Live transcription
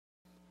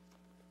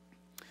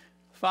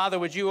Father,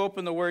 would you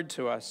open the word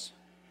to us?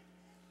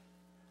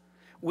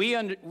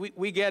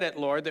 We get it,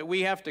 Lord, that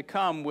we have to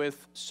come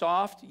with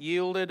soft,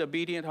 yielded,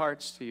 obedient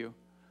hearts to you.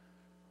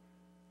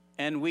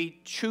 And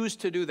we choose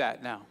to do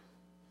that now,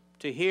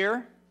 to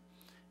hear,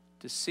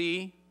 to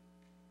see,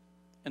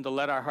 and to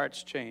let our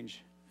hearts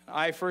change.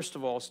 I, first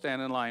of all,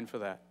 stand in line for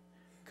that.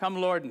 Come,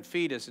 Lord, and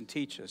feed us and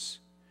teach us.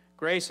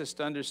 Grace us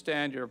to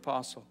understand your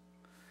apostle,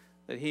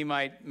 that he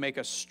might make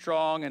us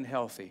strong and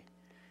healthy.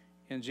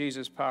 In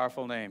Jesus'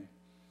 powerful name,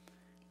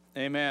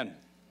 amen.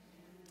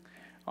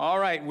 All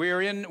right,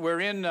 we're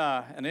in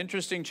an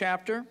interesting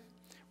chapter.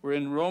 We're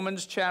in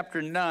Romans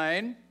chapter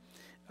 9.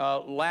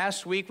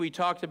 Last week we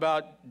talked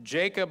about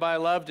Jacob I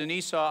loved and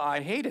Esau I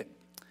hated.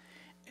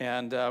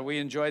 And we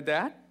enjoyed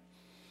that.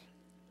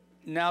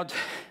 Now,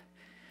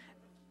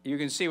 you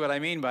can see what I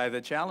mean by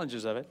the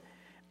challenges of it.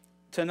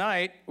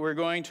 Tonight, we're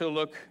going to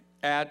look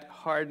at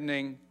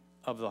hardening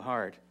of the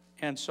heart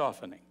and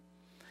softening.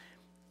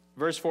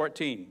 Verse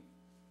 14.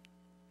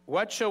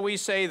 What shall we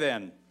say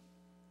then?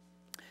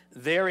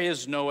 There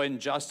is no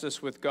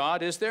injustice with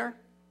God, is there?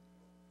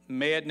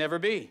 May it never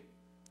be.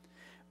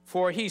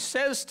 For he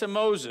says to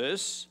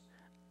Moses,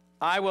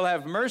 I will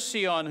have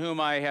mercy on whom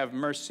I have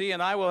mercy,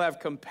 and I will have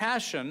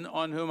compassion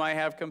on whom I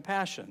have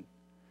compassion.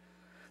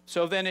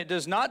 So then it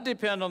does not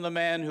depend on the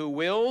man who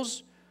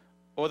wills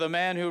or the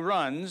man who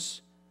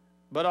runs,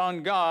 but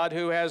on God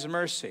who has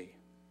mercy.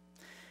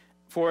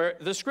 For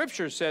the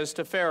scripture says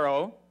to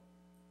Pharaoh,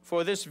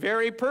 for this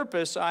very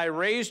purpose I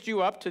raised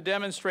you up to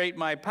demonstrate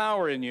my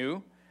power in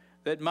you,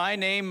 that my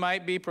name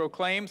might be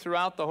proclaimed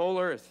throughout the whole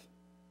earth.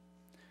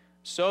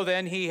 So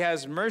then he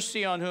has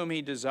mercy on whom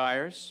he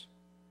desires,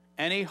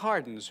 and he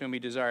hardens whom he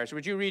desires.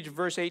 Would you read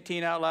verse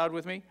 18 out loud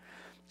with me?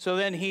 So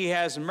then he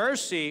has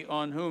mercy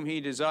on whom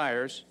he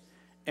desires,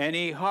 and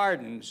he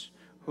hardens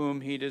whom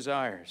he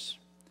desires.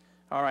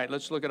 All right,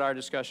 let's look at our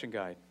discussion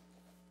guide.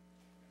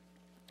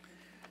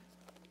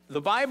 The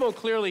Bible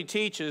clearly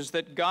teaches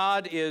that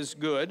God is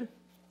good,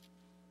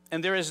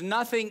 and there is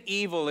nothing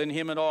evil in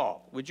him at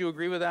all. Would you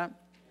agree with that?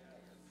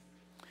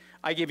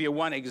 I give you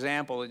one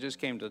example. It just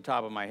came to the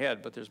top of my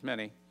head, but there's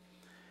many.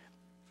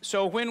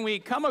 So when we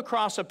come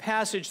across a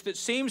passage that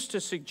seems to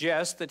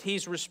suggest that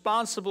he's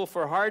responsible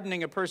for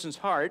hardening a person's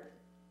heart,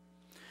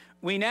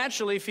 we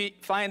naturally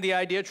find the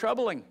idea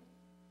troubling.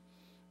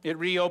 It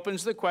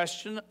reopens the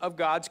question of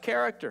God's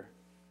character.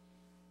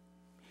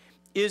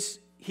 Is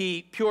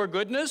he pure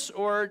goodness,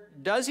 or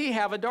does he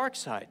have a dark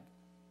side?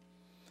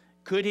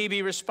 Could he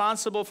be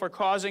responsible for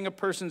causing a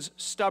person's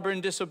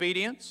stubborn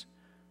disobedience?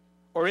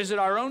 Or is it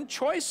our own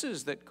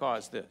choices that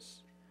cause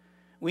this?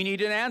 We need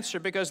an answer,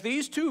 because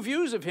these two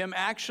views of him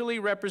actually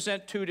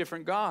represent two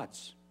different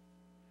gods.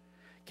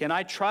 Can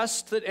I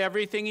trust that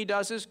everything he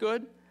does is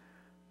good?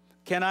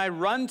 Can I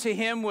run to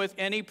him with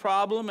any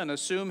problem and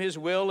assume his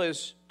will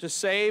is to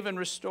save and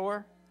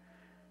restore?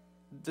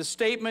 The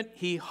statement,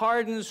 he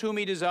hardens whom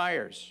he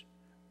desires,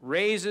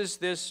 raises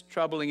this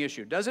troubling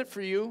issue. Does it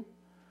for you?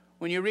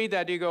 When you read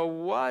that, you go,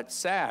 what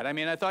sad? I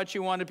mean, I thought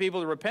you wanted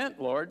people to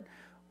repent, Lord.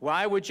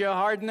 Why would you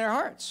harden their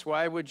hearts?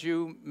 Why would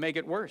you make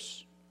it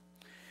worse?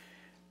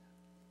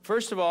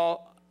 First of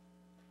all,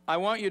 I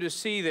want you to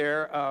see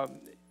there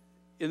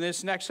in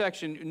this next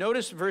section,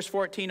 notice verse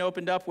 14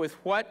 opened up with,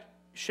 what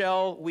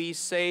shall we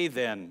say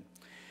then?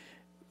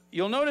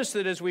 You'll notice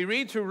that as we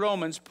read through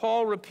Romans,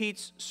 Paul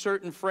repeats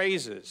certain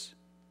phrases.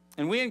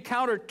 And we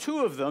encounter two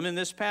of them in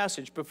this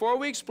passage. Before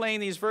we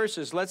explain these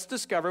verses, let's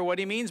discover what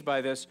he means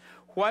by this.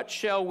 What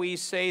shall we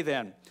say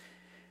then?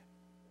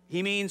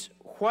 He means,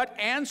 what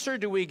answer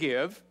do we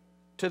give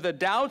to the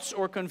doubts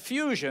or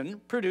confusion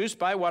produced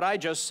by what I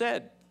just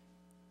said?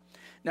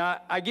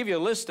 Now, I give you a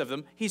list of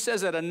them. He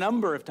says that a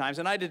number of times,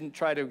 and I didn't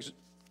try to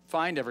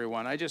find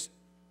everyone. I just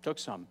took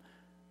some.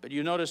 But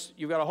you notice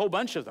you've got a whole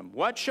bunch of them.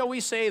 What shall we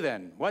say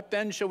then? What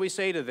then shall we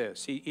say to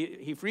this?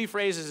 He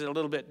rephrases it a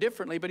little bit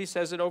differently, but he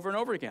says it over and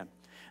over again.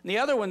 And the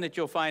other one that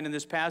you'll find in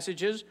this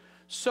passage is,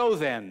 so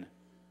then,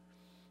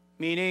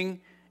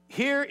 meaning,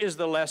 here is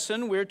the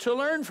lesson we're to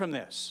learn from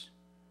this.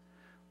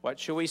 What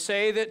shall we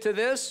say to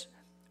this?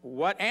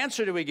 What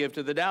answer do we give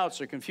to the doubts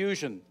or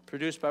confusion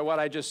produced by what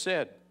I just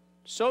said?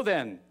 So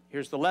then,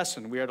 here's the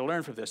lesson we are to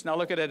learn from this. Now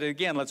look at it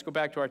again. Let's go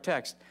back to our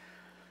text.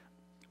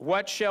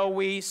 What shall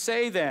we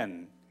say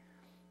then?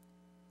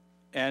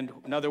 And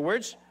in other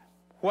words,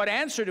 what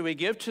answer do we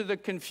give to the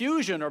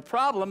confusion or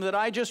problem that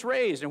I just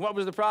raised? And what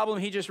was the problem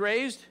he just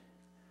raised?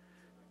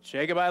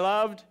 Jacob I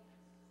loved,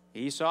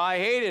 Esau I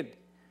hated.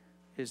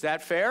 Is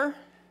that fair?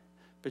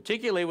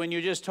 Particularly when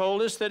you just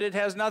told us that it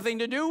has nothing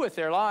to do with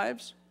their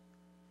lives.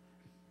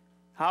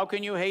 How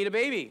can you hate a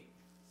baby?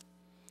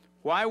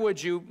 Why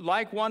would you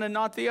like one and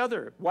not the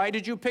other? Why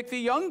did you pick the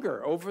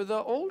younger over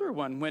the older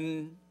one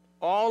when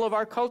all of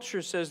our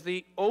culture says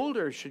the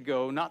older should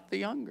go, not the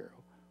younger?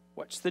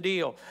 What's the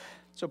deal?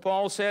 So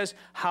Paul says,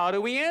 how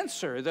do we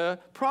answer the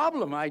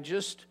problem I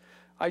just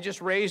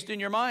raised in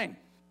your mind?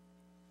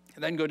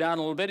 And then go down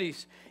a little bit,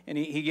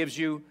 he gives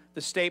you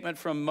the statement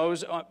from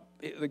Moses,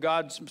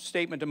 God's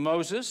statement to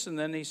Moses, and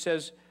then he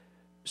says,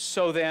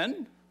 so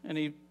then, and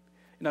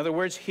In other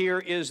words, here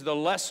is the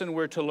lesson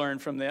we're to learn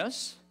from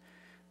this.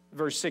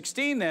 Verse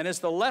 16 then is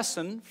the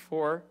lesson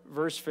for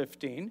verse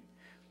 15.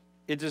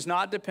 It does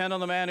not depend on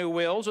the man who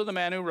wills or the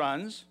man who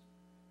runs,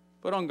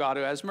 but on God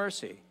who has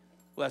mercy.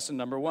 Lesson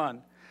number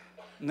 1.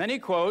 And then he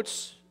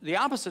quotes the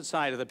opposite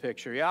side of the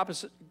picture. He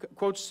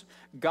quotes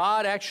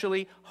God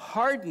actually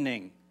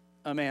hardening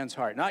a man's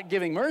heart. Not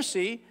giving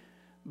mercy,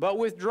 but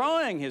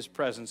withdrawing his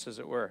presence, as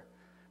it were.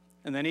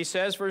 And then he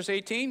says, verse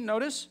 18,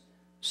 notice,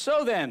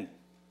 so then,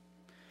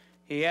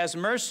 he has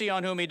mercy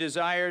on whom he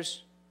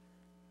desires,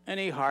 and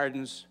he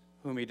hardens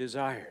whom he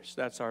desires.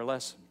 That's our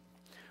lesson.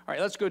 All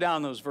right, let's go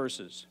down those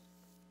verses.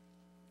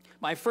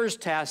 My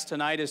first task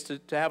tonight is to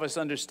have us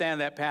understand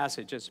that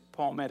passage as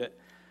Paul meant it.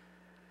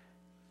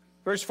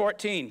 Verse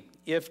 14,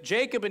 if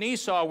Jacob and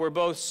Esau were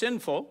both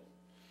sinful,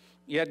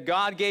 yet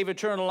God gave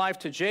eternal life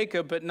to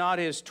Jacob but not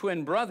his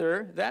twin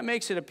brother, that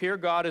makes it appear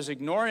God is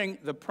ignoring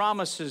the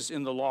promises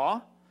in the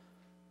law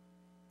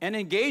and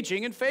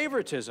engaging in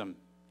favoritism.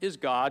 Is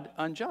God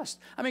unjust?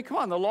 I mean, come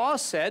on, the law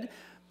said,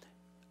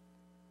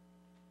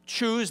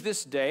 choose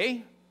this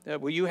day,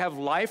 will you have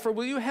life or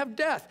will you have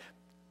death?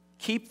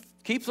 Keep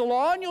the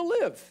law and you'll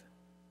live.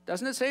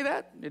 Doesn't it say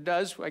that? It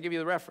does. I give you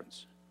the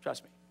reference.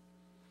 Trust me.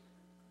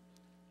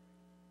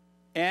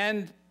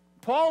 And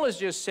Paul has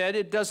just said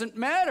it doesn't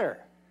matter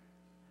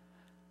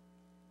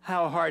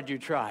how hard you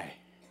try.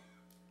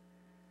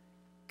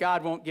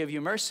 God won't give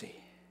you mercy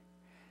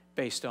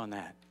based on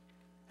that.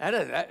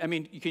 I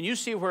mean, can you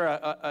see where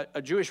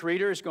a Jewish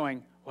reader is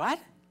going, what?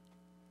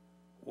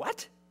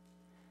 What?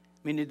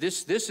 I mean,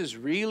 this is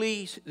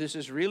really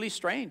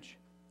strange.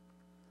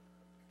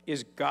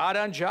 Is God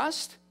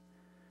unjust?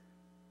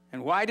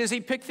 And why does he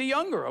pick the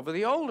younger over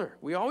the older?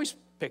 We always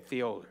pick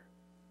the older.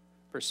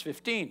 Verse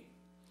 15.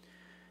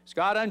 Is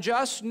God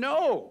unjust?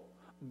 No.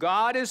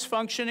 God is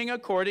functioning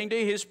according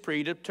to his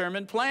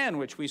predetermined plan,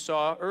 which we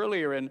saw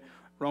earlier in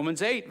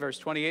Romans 8, verse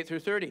 28 through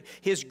 30.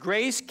 His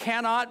grace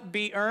cannot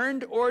be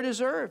earned or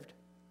deserved.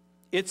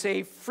 It's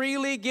a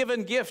freely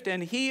given gift,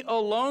 and he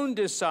alone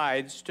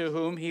decides to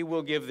whom he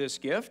will give this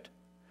gift.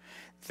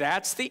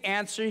 That's the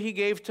answer he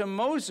gave to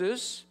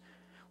Moses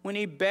when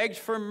he begged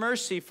for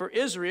mercy for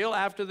Israel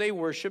after they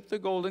worshiped the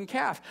golden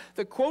calf.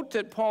 The quote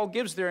that Paul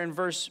gives there in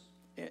verse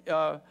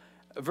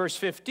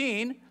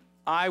 15,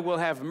 I will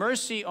have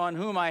mercy on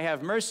whom I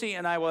have mercy,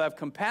 and I will have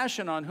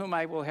compassion on whom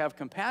I will have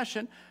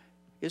compassion,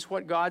 is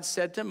what God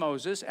said to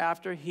Moses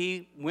after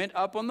he went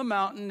up on the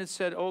mountain and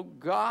said, oh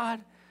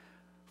God,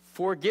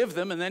 forgive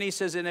them. And then he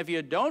says, and if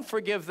you don't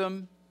forgive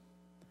them,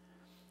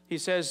 he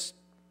says,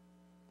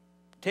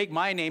 take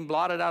my name,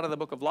 blot it out of the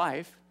book of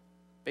life,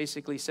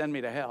 basically send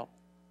me to hell.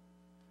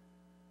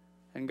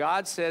 And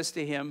God says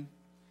to him,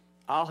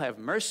 I'll have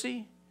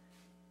mercy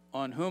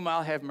on whom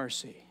I'll have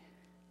mercy.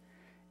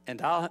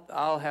 And I'll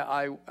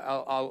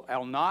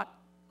not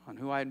on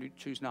who I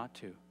choose not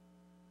to.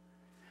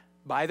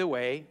 By the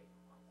way,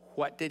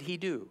 what did he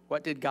do?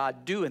 What did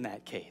God do in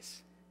that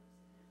case?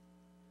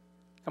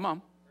 Come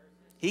on.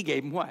 He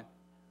gave them what?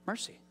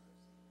 Mercy.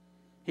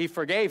 He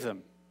forgave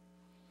them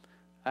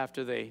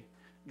after they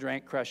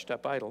drank crushed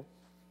up idol.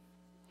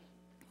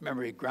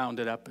 Remember, he ground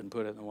it up and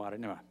put it in the water.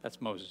 No,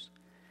 that's Moses.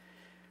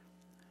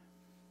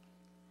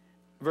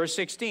 Verse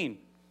 16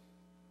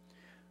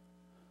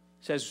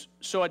 says,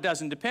 so it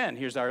doesn't depend.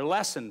 Here's our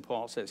lesson,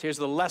 Paul says. Here's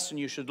the lesson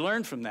you should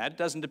learn from that. It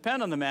doesn't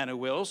depend on the man who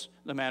wills,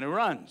 the man who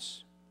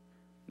runs.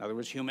 In other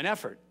words, human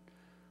effort,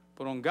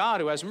 but on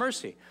God who has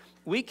mercy.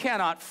 We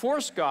cannot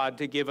force God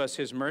to give us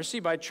his mercy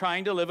by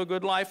trying to live a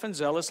good life and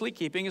zealously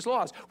keeping his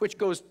laws, which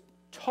goes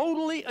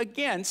totally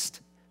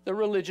against the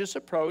religious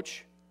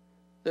approach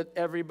that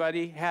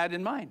everybody had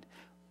in mind.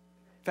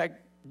 In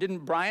fact, didn't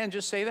Brian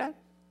just say that?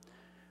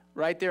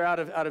 Right there out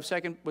of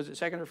second, was it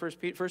second or first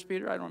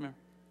Peter? I don't remember.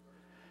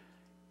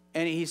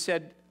 And he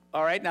said,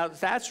 all right, now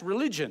that's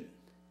religion.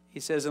 He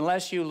says,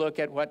 unless you look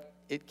at what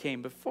it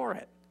came before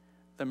it,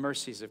 the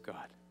mercies of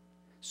God.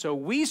 So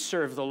we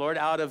serve the Lord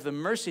out of the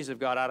mercies of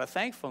God, out of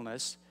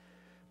thankfulness.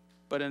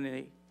 But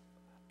in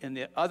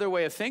the other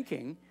way of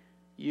thinking,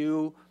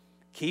 you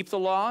keep the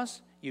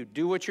laws, you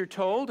do what you're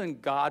told,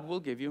 and God will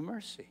give you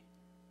mercy.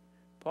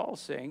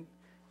 Paul's saying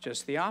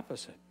just the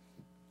opposite.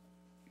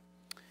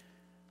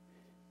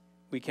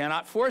 We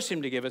cannot force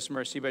him to give us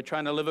mercy by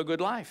trying to live a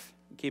good life,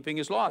 keeping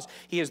his laws.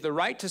 He has the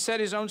right to set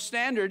his own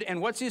standard,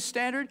 and what's his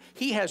standard?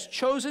 He has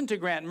chosen to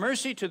grant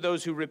mercy to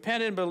those who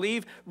repent and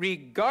believe,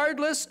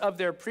 regardless of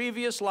their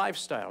previous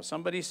lifestyle.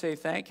 Somebody say,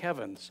 thank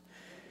heavens.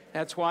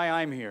 That's why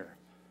I'm here.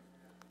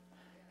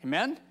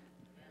 Amen?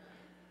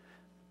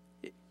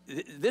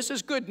 This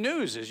is good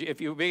news if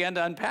you begin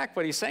to unpack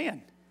what he's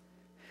saying.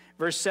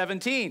 Verse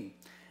 17.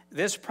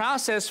 This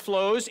process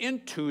flows in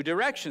two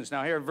directions.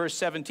 Now here in verse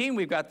 17,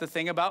 we've got the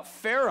thing about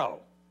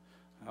Pharaoh.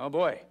 Oh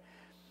boy.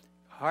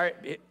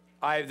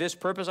 This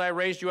purpose I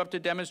raised you up to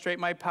demonstrate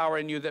my power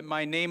in you, that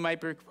my name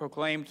might be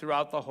proclaimed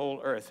throughout the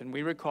whole earth. And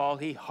we recall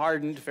he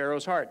hardened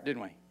Pharaoh's heart,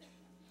 didn't we?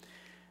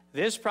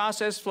 This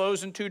process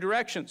flows in two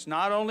directions.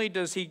 Not only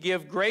does he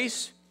give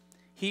grace,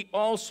 he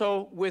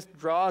also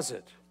withdraws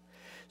it.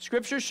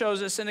 Scripture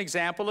shows us an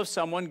example of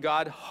someone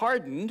God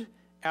hardened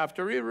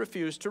after he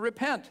refused to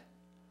repent.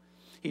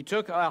 He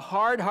took a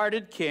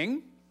hard-hearted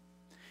king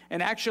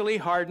and actually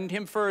hardened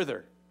him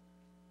further.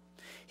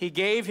 He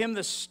gave him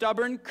the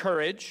stubborn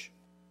courage,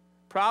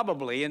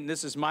 probably, and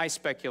this is my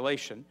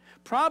speculation,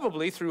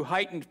 probably through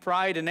heightened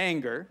pride and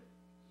anger,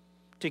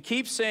 to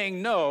keep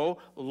saying no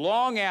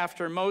long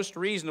after most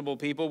reasonable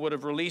people would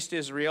have released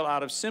Israel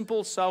out of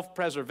simple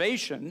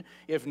self-preservation,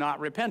 if not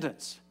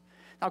repentance.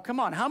 Now,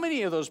 come on, how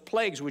many of those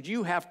plagues would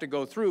you have to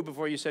go through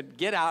before you said,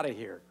 get out of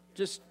here?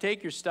 Just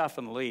take your stuff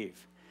and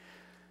leave.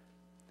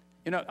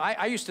 You know,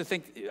 I used to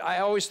think, I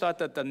always thought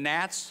that the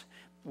gnats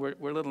were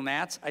little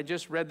gnats. I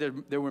just read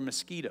there were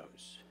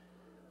mosquitoes.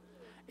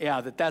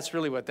 Yeah, that's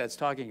really what that's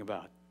talking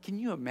about. Can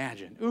you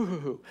imagine?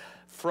 Ooh,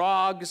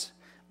 frogs,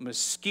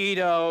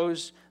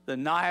 mosquitoes, the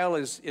Nile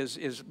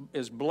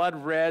is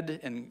blood red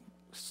and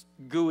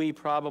gooey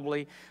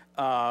probably.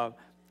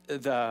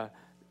 The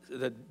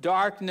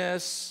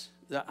darkness,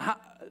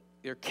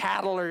 your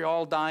cattle are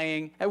all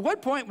dying. At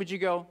what point would you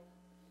go,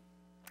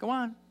 go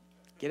on,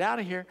 get out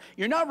of here?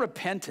 You're not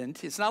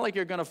repentant. It's not like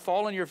you're going to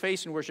fall on your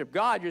face and worship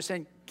God. You're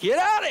saying, get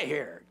out of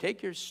here.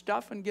 Take your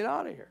stuff and get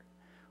out of here.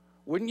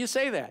 Wouldn't you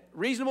say that? A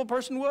reasonable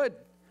person would.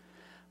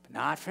 But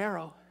not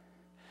Pharaoh.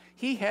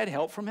 He had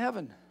help from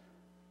heaven.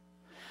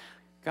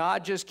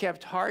 God just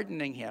kept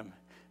hardening him.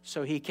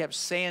 So he kept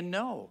saying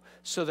no.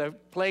 So the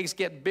plagues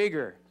get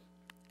bigger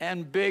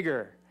and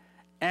bigger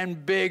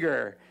and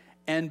bigger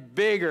and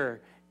bigger.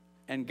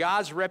 And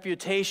God's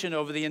reputation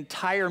over the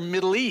entire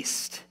Middle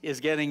East is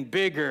getting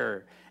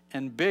bigger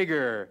and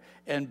bigger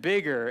and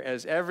bigger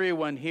as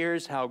everyone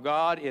hears how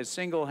God is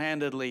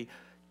single-handedly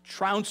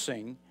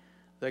trouncing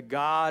the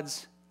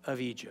gods of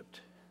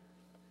Egypt.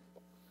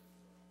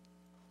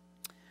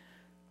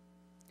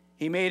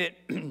 He made it,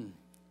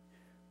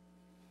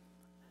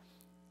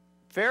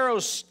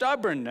 Pharaoh's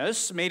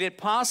stubbornness made it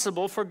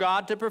possible for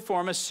God to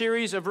perform a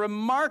series of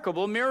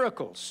remarkable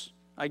miracles.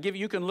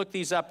 You can look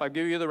these up, I'll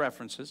give you the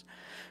references,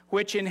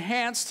 which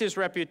enhanced his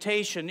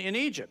reputation in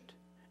Egypt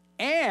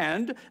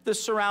and the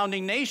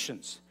surrounding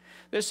nations.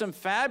 There's some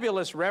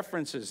fabulous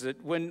references that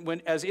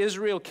as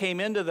Israel came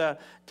into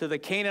the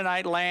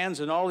Canaanite lands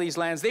and all these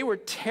lands, they were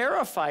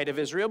terrified of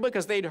Israel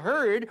because they'd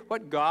heard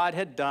what God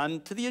had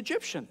done to the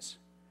Egyptians,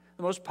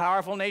 the most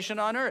powerful nation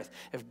on earth.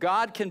 If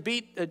God can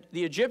beat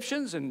the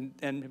Egyptians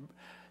and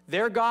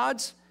their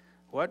gods,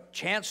 what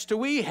chance do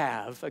we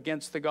have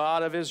against the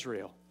God of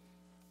Israel?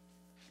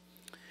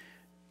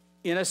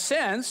 In a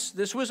sense,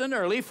 this was an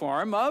early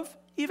form of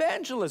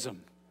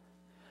evangelism.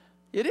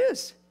 It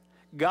is.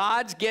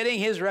 God's getting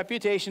his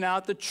reputation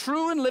out. The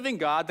true and living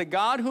God, the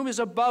God whom is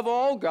above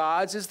all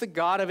gods, is the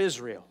God of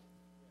Israel.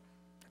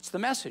 It's the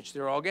message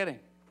they're all getting.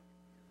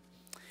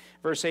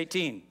 Verse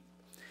 18.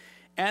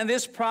 And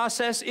this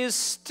process is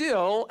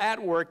still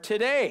at work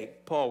today,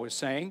 Paul was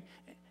saying.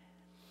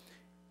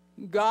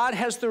 God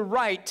has the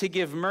right to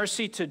give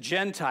mercy to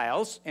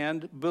Gentiles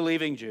and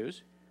believing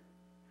Jews,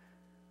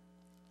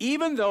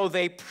 even though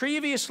they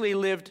previously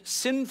lived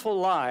sinful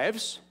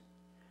lives,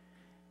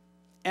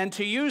 and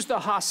to use the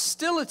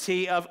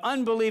hostility of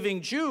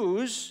unbelieving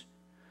Jews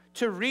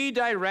to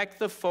redirect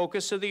the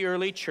focus of the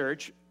early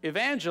church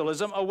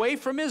evangelism away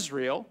from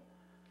Israel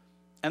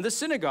and the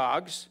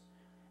synagogues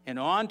and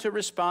on to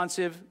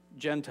responsive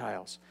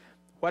Gentiles.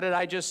 What did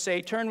I just say?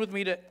 Turn with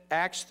me to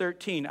Acts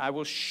 13. I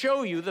will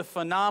show you the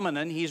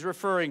phenomenon he's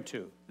referring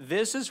to.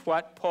 This is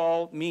what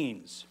Paul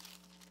means.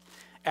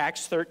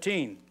 Acts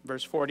 13,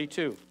 verse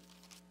 42.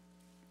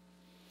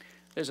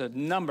 There's a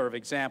number of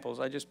examples.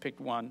 I just picked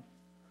one.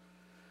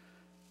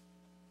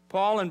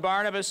 Paul and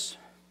Barnabas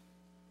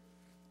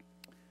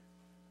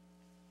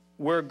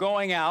were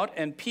going out,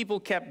 and people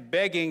kept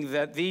begging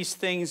that these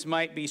things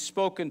might be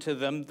spoken to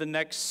them the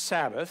next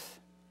Sabbath.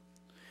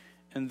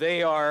 And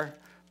they are,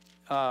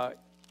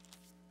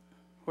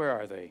 where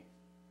are they?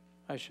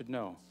 I should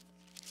know.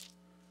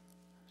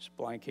 It's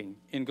blanking.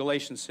 In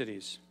Galatian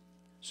cities.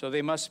 So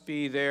they must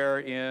be there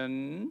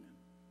in,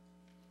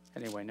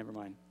 anyway, never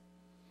mind.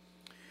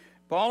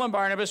 Paul and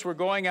Barnabas were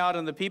going out,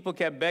 and the people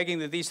kept begging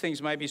that these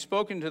things might be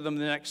spoken to them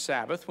the next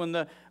Sabbath. When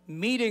the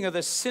meeting of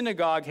the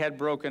synagogue had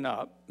broken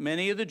up,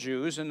 many of the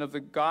Jews and of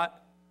the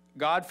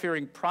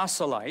God-fearing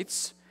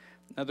proselytes,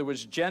 in other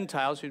words,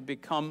 Gentiles who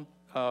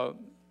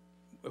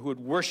were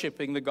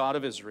worshiping the God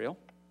of Israel,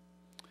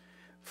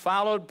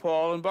 followed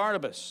Paul and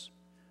Barnabas,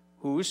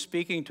 who,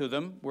 speaking to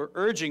them, were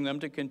urging them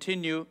to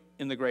continue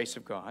in the grace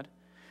of God.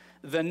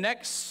 The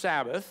next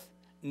Sabbath,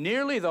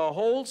 nearly the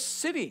whole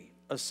city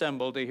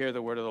assembled to hear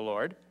the word of the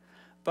Lord.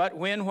 But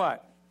when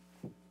what?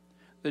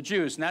 The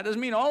Jews. And that doesn't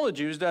mean all the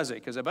Jews, does it?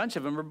 Because a bunch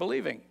of them are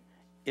believing.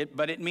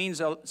 But it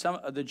means a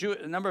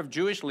number of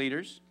Jewish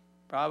leaders,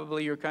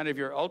 probably your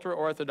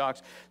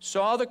ultra-Orthodox,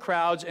 saw the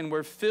crowds and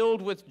were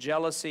filled with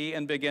jealousy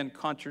and began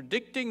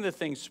contradicting the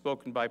things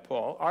spoken by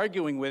Paul,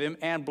 arguing with him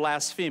and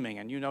blaspheming.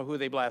 And you know who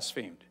they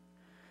blasphemed.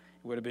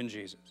 It would have been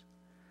Jesus.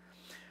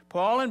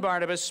 Paul and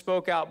Barnabas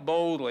spoke out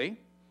boldly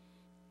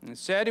and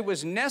said it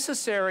was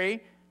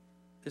necessary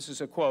this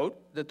is a quote,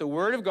 that the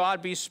word of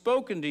God be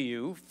spoken to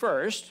you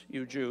first,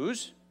 you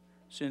Jews,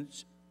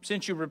 since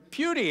you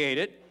repudiate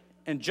it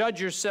and judge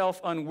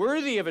yourself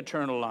unworthy of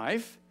eternal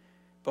life,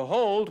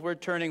 behold, we're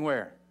turning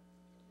where?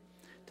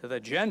 To the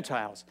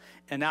Gentiles.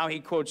 And now he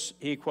quotes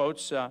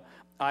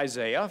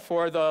Isaiah,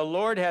 for the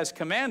Lord has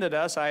commanded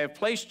us, I have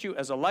placed you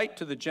as a light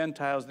to the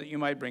Gentiles that you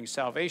might bring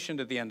salvation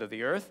to the end of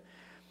the earth.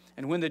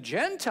 And when the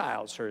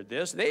Gentiles heard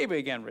this, they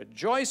began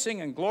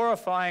rejoicing and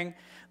glorifying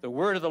the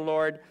word of the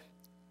Lord.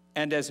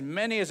 And as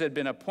many as had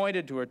been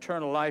appointed to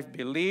eternal life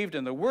believed,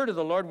 and the word of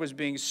the Lord was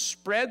being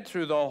spread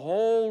through the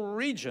whole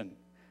region.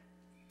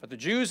 But the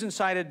Jews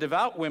incited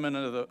devout women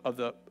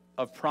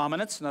of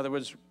prominence, in other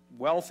words,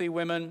 wealthy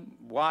women,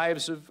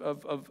 wives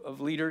of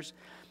leaders,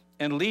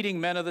 and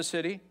leading men of the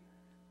city,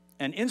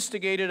 and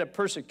instigated a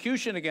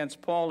persecution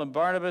against Paul and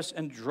Barnabas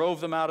and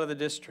drove them out of the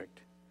district.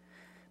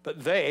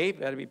 But they,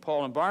 that'd be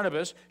Paul and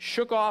Barnabas,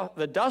 shook off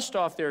the dust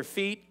off their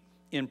feet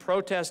in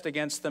protest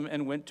against them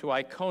and went to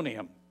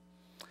Iconium.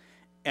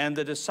 And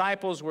the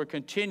disciples were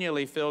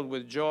continually filled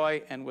with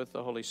joy and with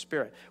the Holy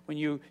Spirit. When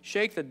you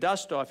shake the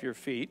dust off your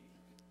feet,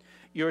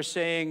 you're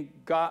saying,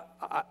 God,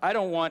 I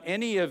don't want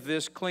any of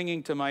this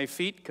clinging to my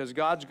feet because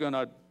God's going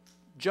to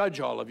judge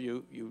all of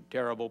you, you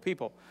terrible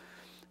people.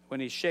 When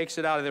he shakes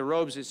it out of their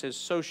robes, it says,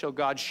 so shall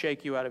God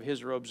shake you out of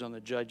his robes on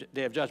the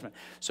day of judgment.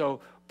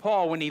 So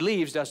Paul, when he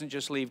leaves, doesn't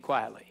just leave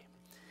quietly.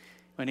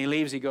 When he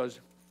leaves, he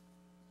goes,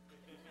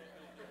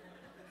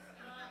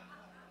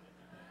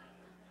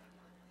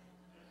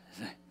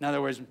 in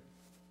other words,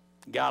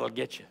 God will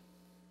get you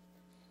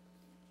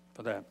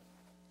for that.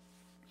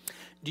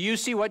 Do you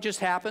see what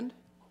just happened?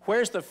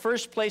 Where's the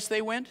first place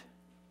they went?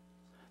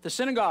 The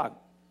synagogue.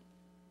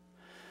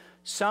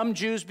 Some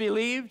Jews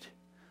believed.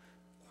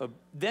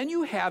 Then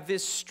you have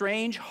this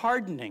strange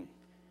hardening,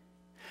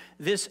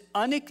 this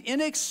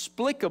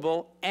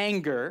inexplicable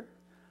anger,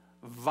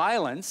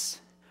 violence,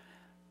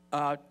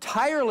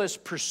 tireless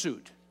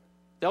pursuit.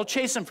 They'll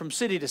chase them from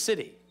city to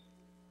city.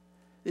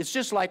 It's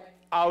just like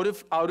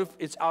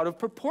it's out of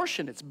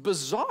proportion. It's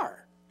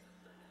bizarre.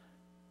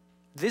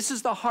 This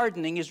is the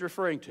hardening he's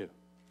referring to.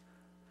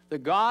 The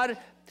God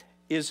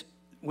is,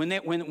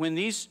 when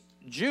these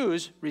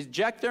Jews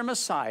reject their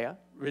Messiah,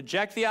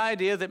 reject the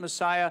idea that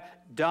Messiah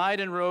died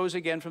and rose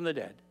again from the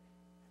dead,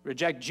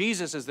 reject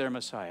Jesus as their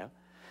Messiah,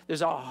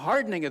 there's a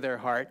hardening of their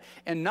heart,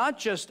 and not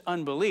just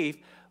unbelief,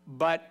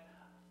 but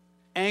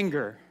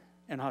anger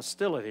and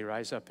hostility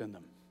rise up in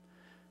them.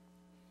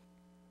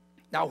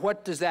 Now,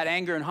 what does that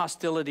anger and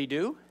hostility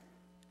do?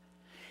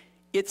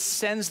 It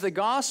sends the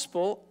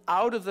gospel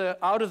out of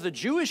the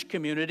Jewish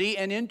community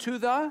and into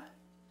the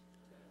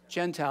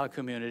Gentile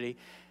community.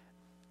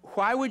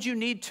 Why would you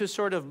need to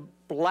sort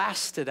of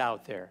blast it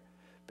out there?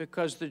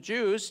 Because the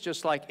Jews,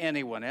 just like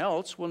anyone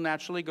else, will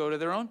naturally go to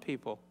their own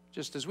people,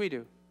 just as we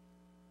do.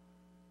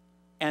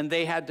 And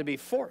they had to be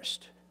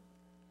forced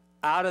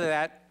out of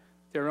that,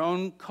 their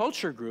own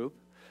culture group,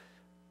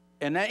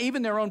 and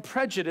even their own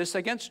prejudice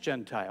against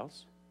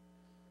Gentiles,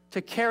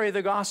 to carry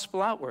the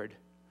gospel outward.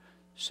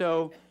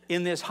 So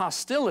in this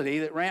hostility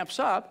that ramps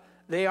up,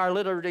 they are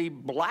literally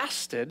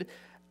blasted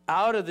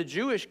out of the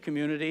Jewish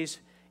communities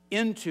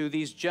into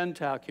these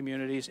Gentile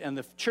communities, and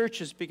the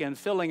churches began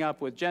filling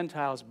up with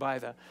Gentiles by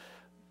the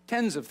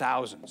tens of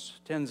thousands,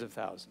 tens of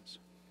thousands.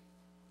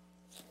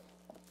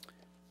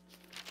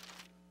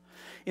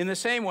 In the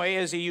same way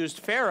as he used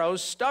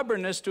Pharaoh's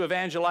stubbornness to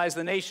evangelize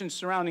the nations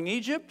surrounding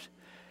Egypt,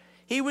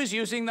 he was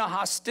using the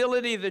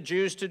hostility of the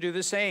Jews to do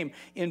the same.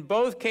 In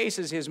both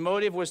cases, his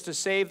motive was to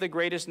save the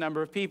greatest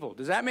number of people.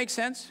 Does that make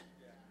sense?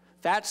 Yeah.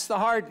 That's the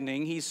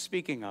hardening he's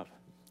speaking of.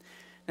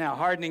 Now,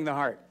 hardening the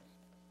heart.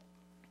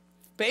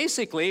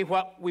 Basically,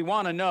 what we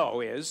want to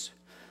know is,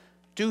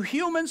 do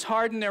humans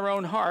harden their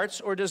own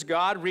hearts, or does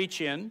God reach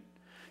in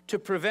to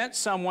prevent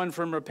someone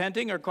from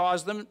repenting or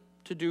cause them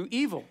to do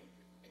evil?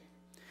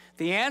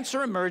 The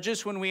answer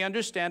emerges when we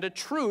understand a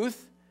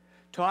truth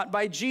taught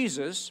by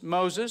Jesus,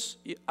 Moses,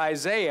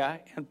 Isaiah,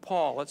 and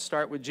Paul. Let's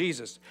start with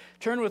Jesus.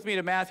 Turn with me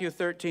to Matthew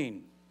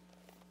 13.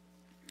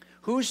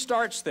 Who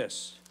starts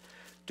this?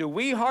 Do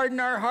we harden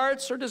our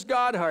hearts, or does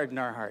God harden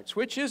our hearts?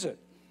 Which is it?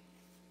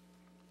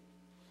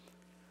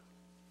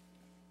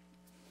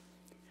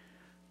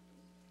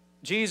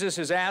 Jesus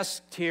is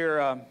asked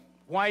here,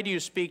 why do you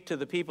speak to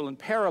the people in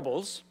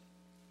parables?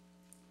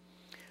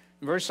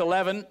 In verse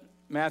 11,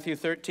 Matthew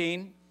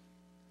 13,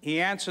 he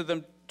answered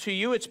them, to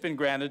you it's been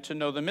granted to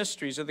know the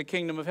mysteries of the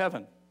kingdom of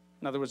heaven.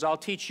 In other words, I'll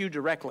teach you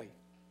directly.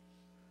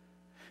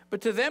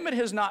 But to them it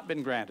has not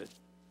been granted.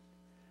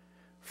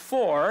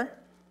 For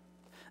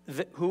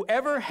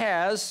whoever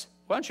has,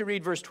 why don't you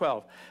read verse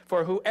 12?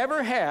 For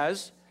whoever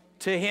has,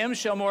 to him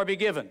shall more be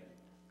given,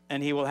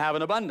 and he will have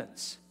an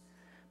abundance.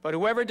 But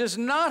whoever does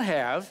not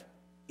have,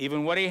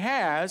 even what he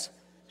has,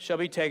 shall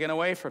be taken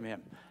away from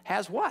him.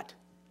 Has what?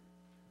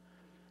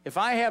 If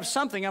I have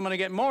something, I'm going to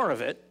get more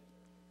of it.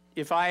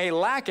 If I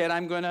lack it,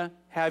 I'm going to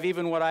have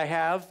even what I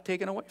have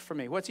taken away from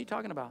me. What's he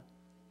talking about?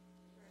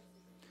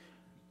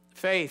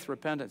 Faith,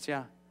 repentance,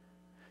 yeah.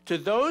 To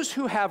those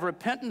who have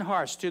repentant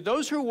hearts, to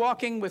those who are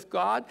walking with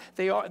God,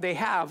 they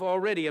have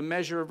already a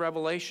measure of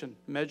revelation,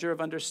 a measure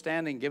of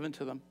understanding given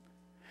to them.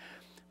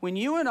 When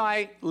you and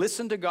I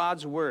listen to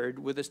God's word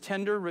with a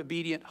tender,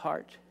 obedient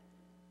heart,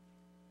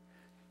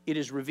 it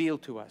is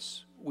revealed to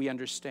us. We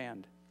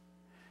understand.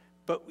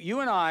 But you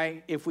and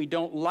I, if we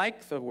don't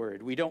like the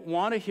word, we don't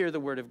want to hear the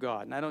word of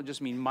God, and I don't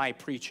just mean my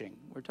preaching.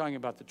 We're talking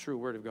about the true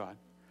word of God.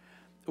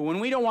 But when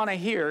we don't want to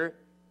hear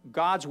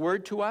God's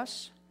word to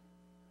us,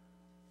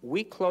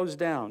 we close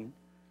down.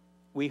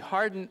 We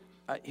harden.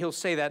 He'll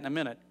say that in a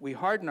minute. We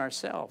harden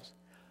ourselves.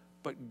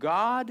 But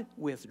God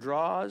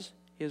withdraws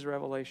his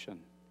revelation.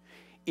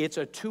 It's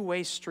a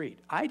two-way street.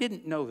 I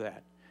didn't know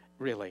that,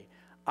 really.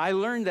 I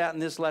learned that in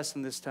this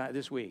lesson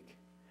this week.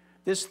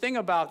 This thing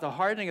about the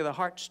hardening of the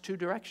heart's two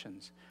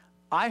directions.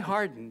 I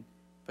harden,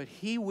 but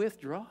he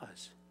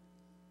withdraws.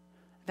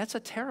 That's a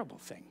terrible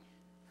thing.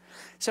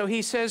 So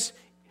he says,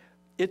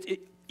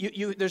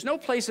 there's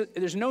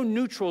no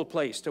neutral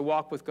place to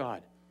walk with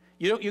God.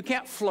 You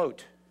can't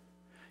float.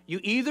 You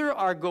either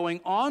are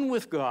going on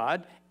with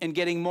God and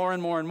getting more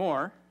and more and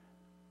more,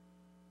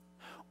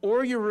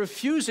 or you're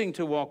refusing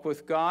to walk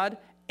with God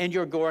and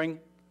you're going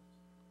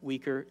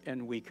weaker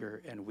and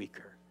weaker and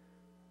weaker.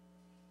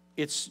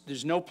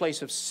 There's no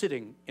place of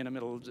sitting in a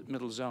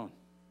middle zone.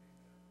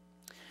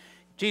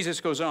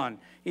 Jesus goes on.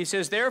 He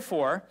says,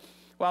 therefore,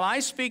 while I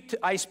speak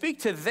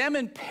to them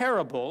in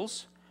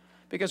parables,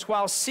 because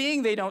while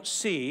seeing they don't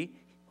see,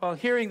 while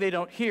hearing they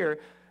don't hear,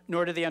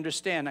 nor do they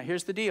understand. Now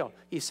here's the deal.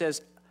 He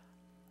says,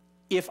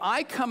 if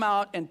I come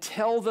out and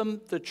tell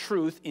them the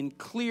truth in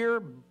clear,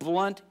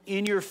 blunt,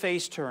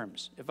 in-your-face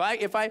terms, if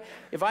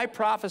I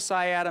prophesy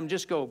at them,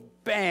 just go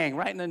bang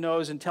right in the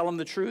nose and tell them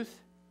the truth,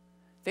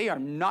 they are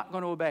not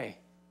going to obey.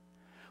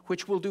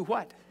 Which will do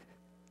what?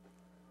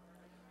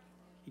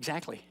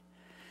 Exactly.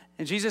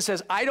 And Jesus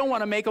says, I don't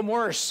want to make them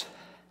worse.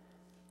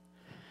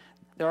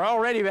 They're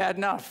already bad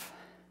enough.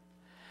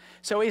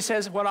 So he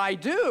says, what I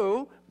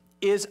do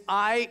is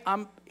I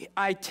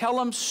tell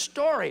them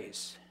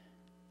stories.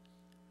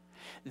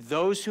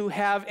 Those who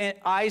have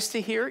eyes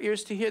to hear,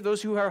 ears to hear,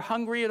 those who are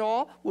hungry at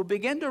all will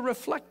begin to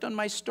reflect on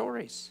my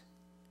stories.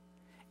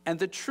 And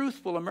the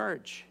truth will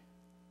emerge.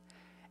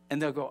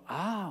 And they'll go,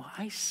 oh,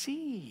 I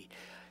see.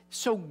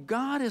 So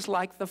God is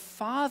like the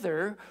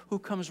father who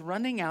comes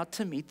running out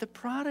to meet the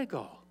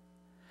prodigal.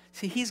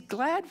 See, he's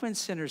glad when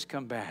sinners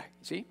come back,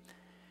 see?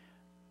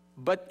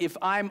 But if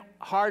I'm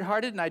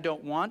hard-hearted and I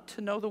don't want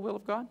to know the will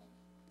of God,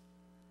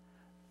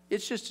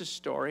 it's just a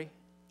story.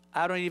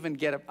 I don't even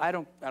get it. I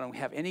don't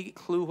have any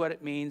clue what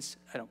it means.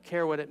 I don't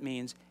care what it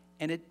means.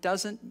 And it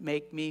doesn't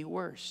make me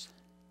worse.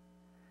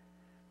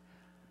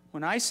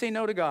 When I say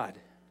no to God,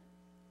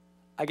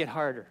 I get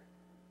harder.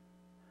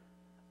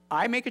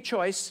 I make a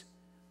choice,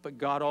 but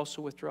God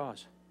also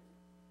withdraws.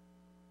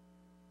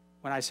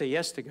 When I say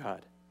yes to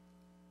God,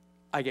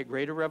 I get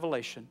greater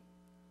revelation.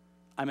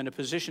 I'm in a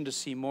position to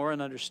see more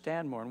and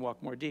understand more and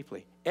walk more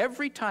deeply.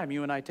 Every time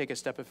you and I take a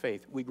step of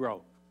faith, we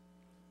grow.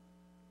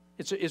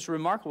 It's a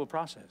remarkable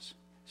process.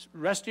 The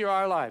rest of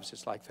our lives,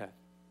 it's like that.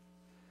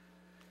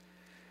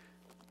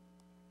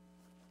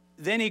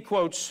 Then he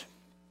quotes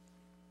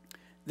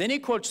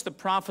the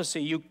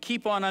prophecy, you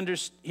keep on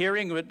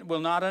hearing but will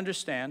not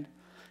understand.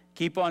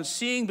 Keep on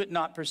seeing but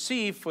not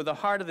perceive, for the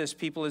heart of this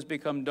people has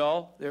become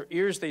dull. Their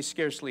ears they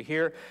scarcely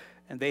hear,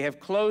 and they have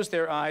closed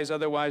their eyes.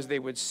 Otherwise they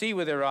would see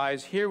with their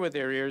eyes, hear with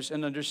their ears,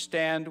 and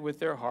understand with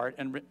their heart,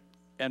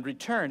 and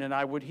return, and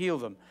I would heal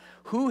them.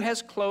 Who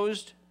has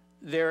closed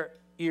their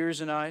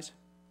ears and eyes?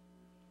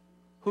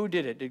 Who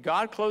did it? Did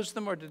God close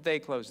them or did they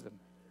close them?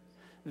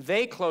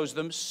 They closed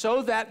them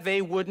so that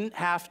they wouldn't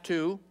have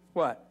to,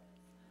 what?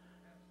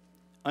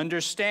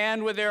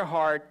 Understand with their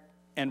heart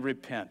and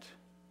repent,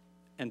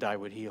 and I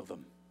would heal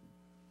them.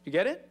 You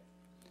get it?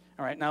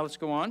 All right, now let's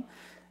go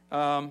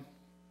on.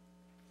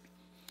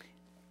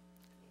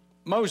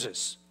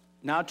 Moses.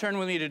 Now turn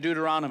with me to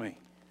Deuteronomy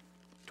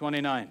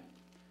 29.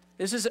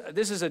 This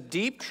is a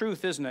deep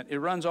truth, isn't it? It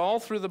runs all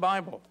through the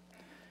Bible.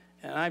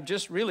 And I'm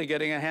just really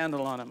getting a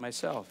handle on it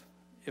myself,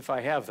 if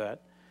I have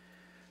that.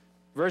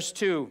 Verse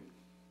 2.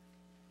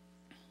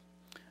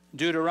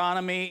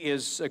 Deuteronomy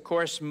is, of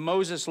course,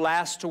 Moses'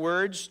 last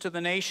words to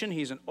the nation.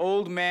 He's an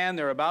old man.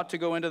 They're about to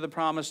go into the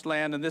promised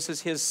land, and this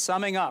is his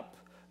summing up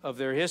of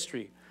their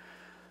history.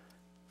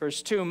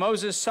 Verse 2,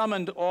 Moses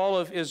summoned all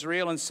of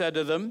Israel and said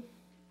to them,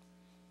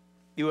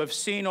 you have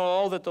seen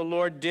all that the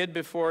Lord did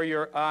before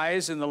your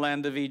eyes in the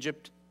land of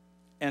Egypt,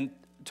 and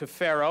to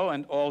Pharaoh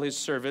and all his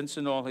servants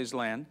and all his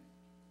land.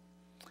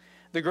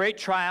 The great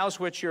trials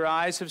which your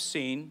eyes have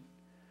seen,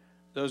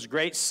 those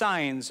great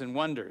signs and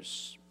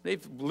wonders.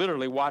 They've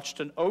literally watched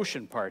an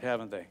ocean part,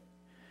 haven't they?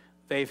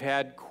 They've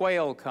had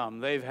quail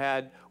come. They've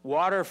had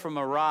water from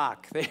a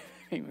rock.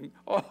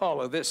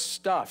 All of this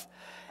stuff.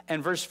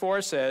 And verse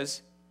 4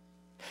 says,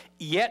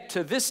 yet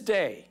to this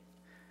day,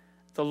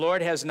 the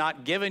Lord has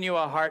not given you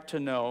a heart to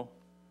know,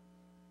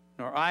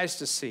 nor eyes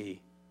to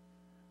see,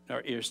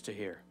 nor ears to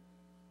hear.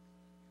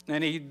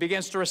 And he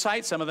begins to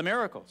recite some of the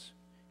miracles.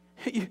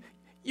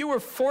 You were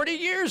 40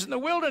 years in the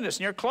wilderness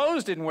and your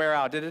clothes didn't wear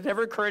out. Did it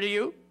ever occur to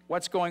you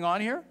what's going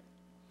on here?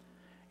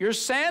 Your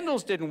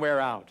sandals didn't wear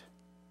out.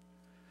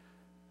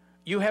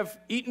 You have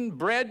eaten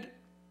bread.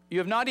 You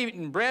have not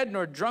eaten bread,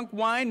 nor drunk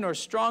wine, nor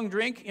strong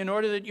drink, in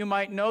order that you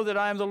might know that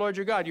I am the Lord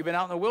your God. You've been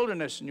out in the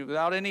wilderness and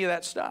without any of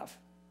that stuff.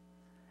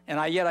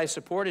 And yet I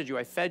supported you.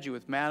 I fed you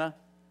with manna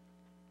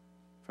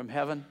from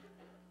heaven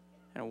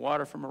and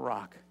water from a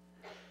rock.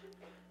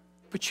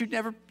 But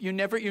you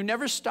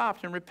never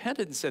stopped and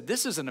repented and said,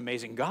 this is an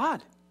amazing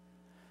God.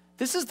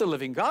 This is the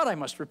living God. I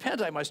must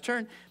repent. I must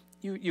turn.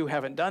 You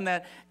haven't done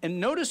that. And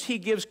notice he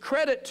gives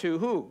credit to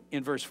who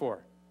in verse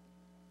 4?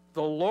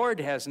 The Lord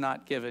has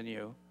not given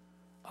you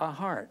a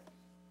heart.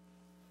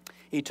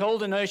 He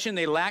told the nation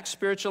they lacked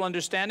spiritual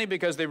understanding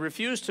because they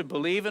refused to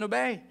believe and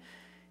obey.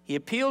 He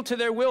appealed to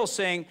their will,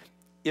 saying,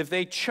 if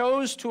they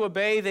chose to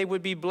obey, they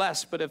would be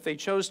blessed, but if they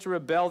chose to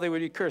rebel, they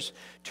would be cursed.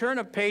 Turn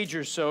a page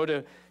or so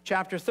to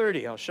chapter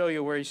 30. I'll show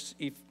you where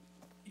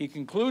he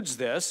concludes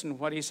this and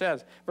what he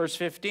says. Verse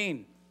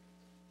 15.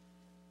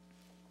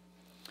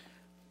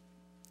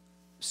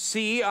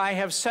 See, I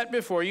have set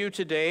before you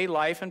today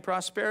life and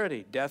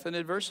prosperity, death and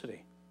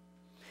adversity.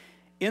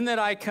 In that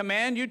I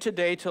command you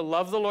today to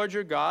love the Lord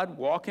your God,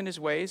 walk in his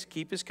ways,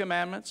 keep his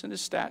commandments and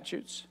his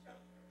statutes,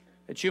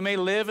 that you may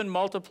live and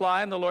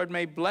multiply, and the Lord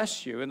may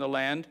bless you in the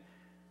land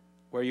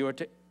where you are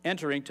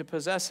entering to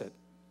possess it.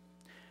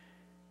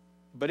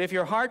 But if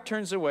your heart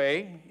turns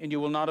away, and you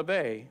will not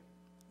obey,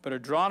 but are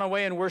drawn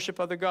away and worship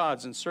other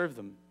gods and serve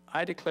them,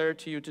 I declare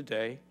to you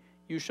today,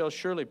 you shall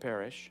surely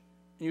perish,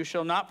 and you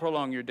shall not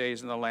prolong your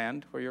days in the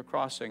land where you're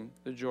crossing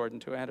the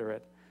Jordan to enter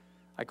it.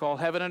 I call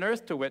heaven and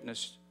earth to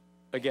witness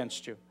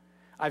against you.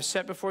 I've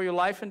set before you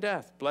life and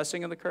death,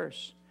 blessing and the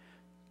curse.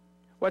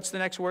 What's the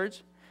next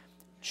words?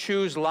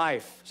 Choose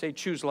life. Say,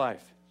 choose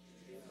life.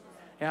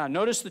 Yeah,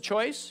 notice the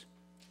choice.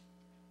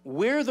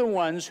 We're the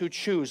ones who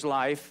choose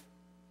life,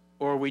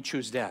 or we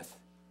choose death.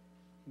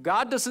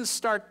 God doesn't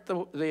start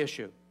the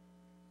issue.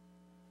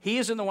 He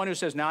isn't the one who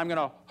says, now I'm going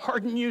to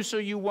harden you so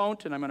you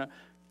won't, and I'm going to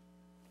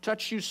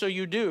touch you so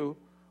you do.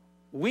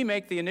 We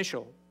make the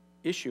initial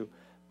issue.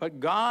 But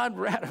God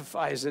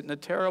ratifies it in a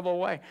terrible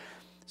way,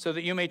 so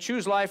that you may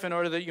choose life in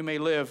order that you may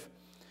live,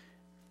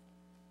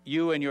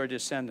 you and your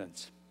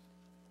descendants.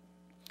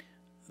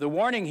 The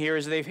warning here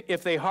is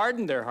if they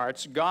hardened their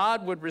hearts,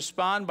 God would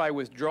respond by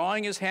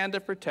withdrawing his hand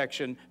of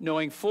protection,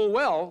 knowing full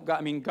well,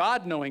 God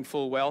knowing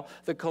full well,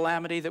 the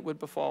calamity that would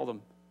befall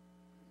them.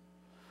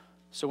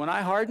 So when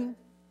I harden,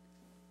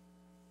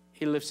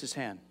 he lifts his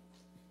hand.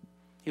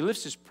 He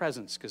lifts his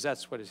presence, because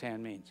that's what his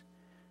hand means.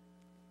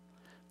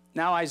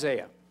 Now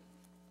Isaiah.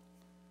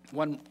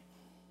 One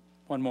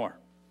more.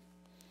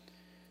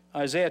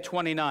 Isaiah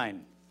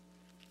 29.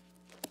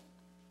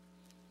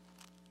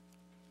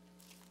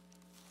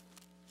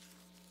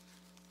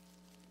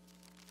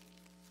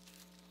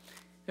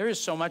 There is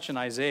so much in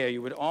Isaiah,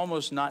 you would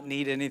almost not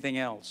need anything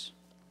else.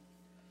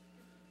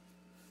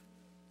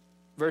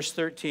 Verse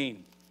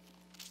 13.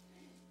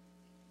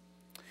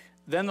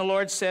 Then the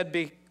Lord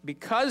said,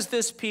 because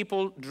this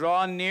people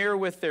draw near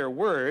with their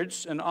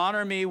words and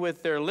honor me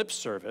with their lip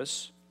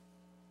service,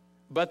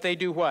 but they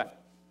do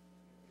what?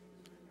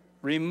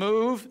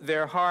 Remove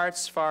their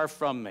hearts far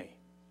from me.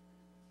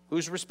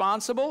 Who's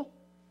responsible?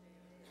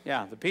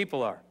 Yeah, the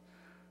people are.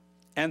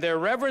 And their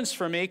reverence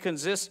for me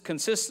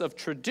consists of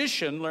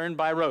tradition learned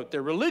by rote.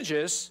 They're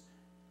religious,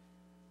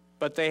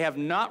 but they have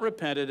not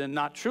repented and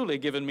not truly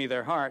given me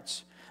their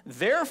hearts.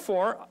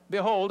 Therefore,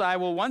 behold, I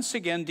will once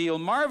again deal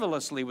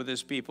marvelously with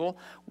this people,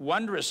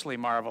 wondrously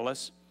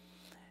marvelous.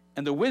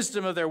 And the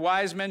wisdom of their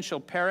wise men shall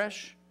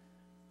perish,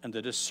 and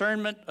the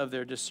discernment of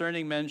their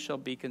discerning men shall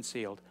be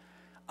concealed.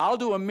 I'll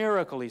do a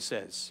miracle, he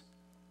says.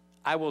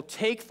 I will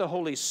take the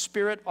Holy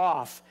Spirit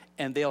off,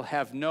 and they'll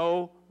have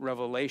no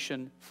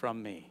revelation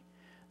from me.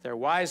 Their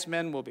wise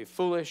men will be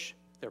foolish.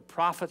 Their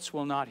prophets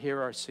will not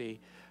hear or see.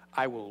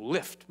 I will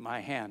lift my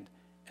hand,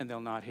 and they'll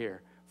not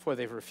hear, for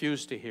they've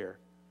refused to hear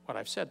what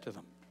I've said to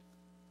them.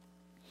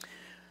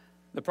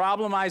 The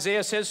problem,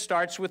 Isaiah says,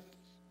 starts with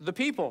the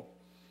people.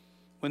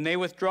 When they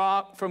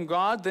withdraw from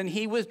God, then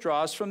he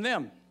withdraws from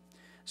them.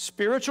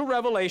 Spiritual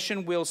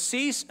revelation will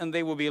cease, and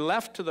they will be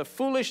left to the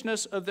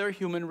foolishness of their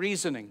human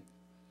reasoning.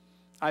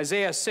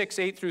 Isaiah 6,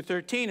 8 through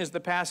 13 is the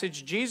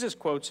passage Jesus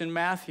quotes in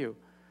Matthew.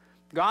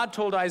 God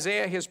told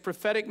Isaiah his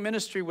prophetic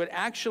ministry would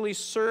actually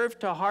serve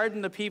to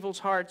harden the people's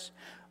hearts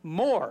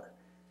more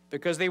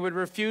because they would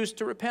refuse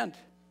to repent.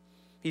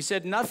 He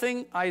said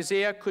nothing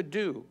Isaiah could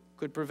do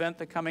could prevent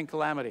the coming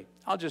calamity.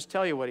 I'll just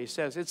tell you what he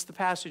says. It's the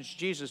passage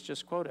Jesus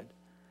just quoted.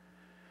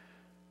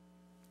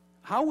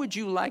 How would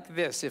you like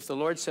this if the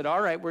Lord said,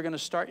 all right, we're going to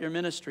start your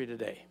ministry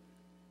today,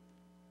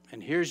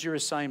 and here's your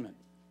assignment.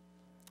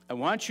 I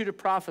want you to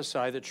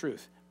prophesy the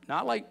truth.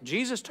 Not like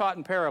Jesus taught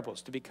in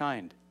parables, to be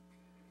kind.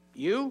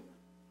 You,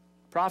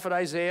 Prophet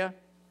Isaiah,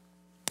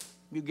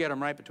 you get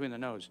them right between the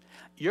nose.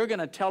 You're going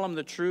to tell them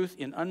the truth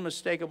in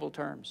unmistakable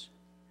terms.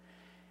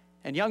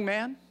 And young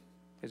man,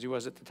 as he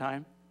was at the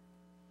time,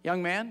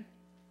 young man,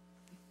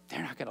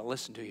 they're not going to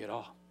listen to you at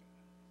all.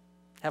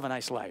 Have a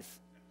nice life.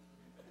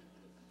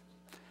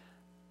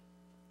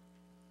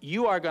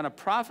 you are going to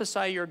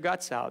prophesy your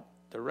guts out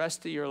the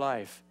rest of your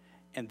life,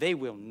 and they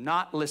will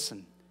not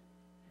listen.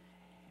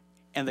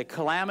 And the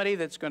calamity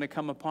that's going to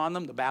come upon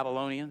them, the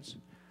Babylonians,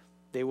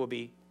 they will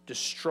be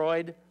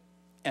destroyed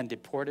and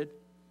deported.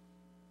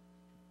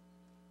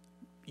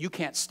 You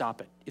can't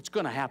stop it. It's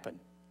going to happen.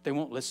 They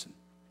won't listen.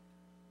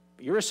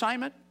 But your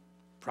assignment,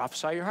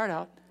 prophesy your heart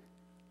out.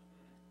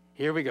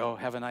 Here we go.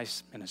 Have a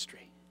nice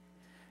ministry.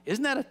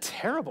 Isn't that a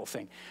terrible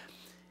thing?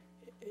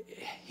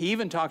 He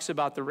even talks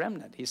about the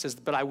remnant. He says,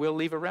 but I will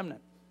leave a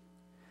remnant.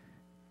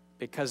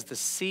 Because the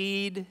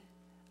seed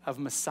of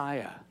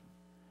Messiah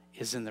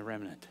is in the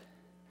remnant.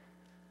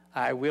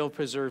 I will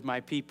preserve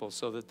my people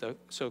so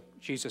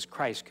Jesus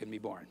Christ can be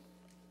born.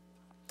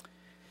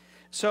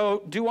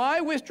 So, do I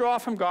withdraw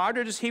from God,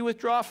 or does he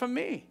withdraw from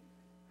me?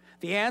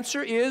 The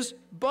answer is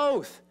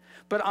both.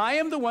 But I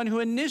am the one who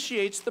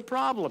initiates the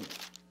problem.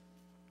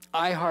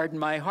 I harden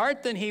my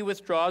heart, then he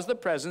withdraws the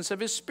presence of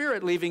his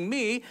Spirit, leaving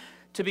me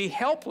to be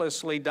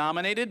helplessly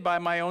dominated by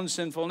my own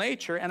sinful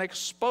nature and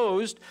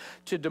exposed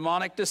to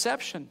demonic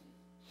deception.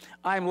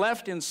 I'm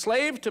left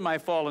enslaved to my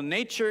fallen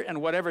nature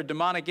and whatever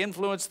demonic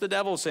influence the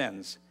devil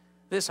sends.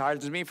 This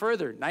hardens me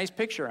further. Nice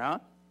picture, huh?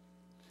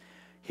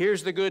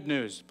 Here's the good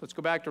news. Let's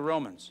go back to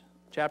Romans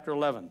chapter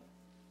 11.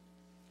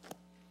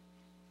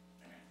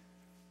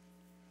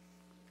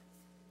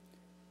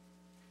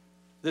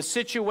 The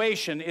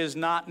situation is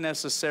not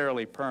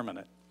necessarily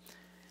permanent.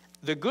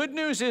 The good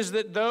news is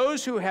that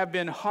those who have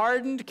been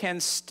hardened can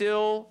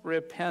still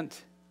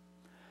repent.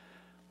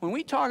 When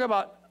we talk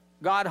about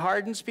God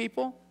hardens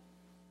people,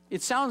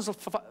 it sounds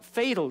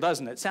fatal,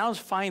 doesn't it? It sounds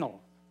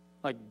final.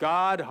 Like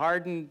God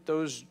hardened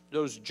those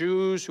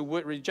Jews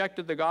who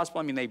rejected the gospel.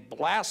 I mean, they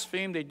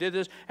blasphemed, they did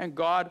this, and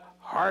God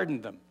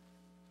hardened them.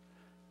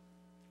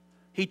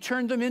 He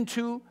turned them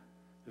into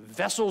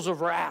vessels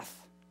of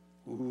wrath.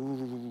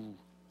 Ooh.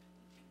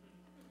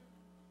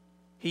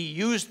 He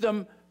used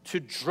them to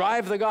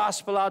drive the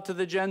gospel out to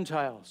the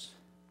Gentiles.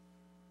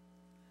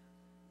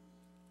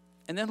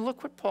 And then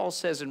look what Paul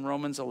says in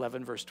Romans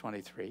 11, verse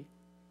 23.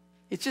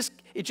 It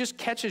just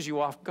catches you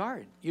off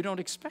guard. You don't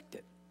expect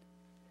it.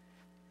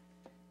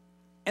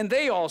 And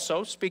they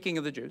also, speaking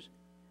of the Jews,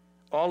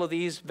 all of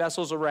these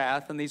vessels of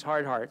wrath and these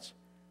hard hearts,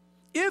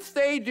 if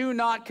they do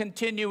not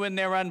continue in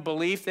their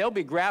unbelief, they'll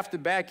be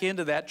grafted back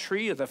into that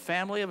tree of the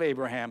family of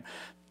Abraham,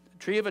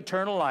 tree of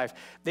eternal life.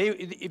 They'll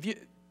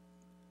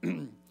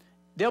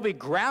be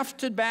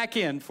grafted back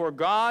in, for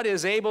God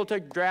is able to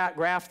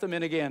graft them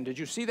in again. Did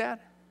you see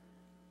that?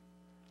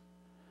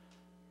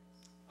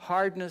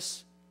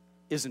 Hardness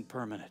isn't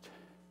permanent,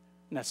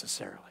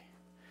 necessarily.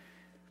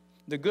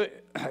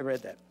 I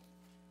read that.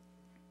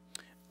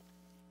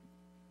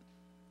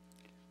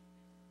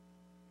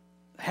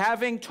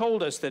 Having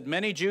told us that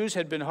many Jews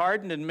had been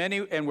hardened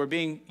and were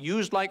being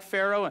used like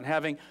Pharaoh, and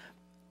having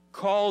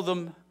called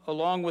them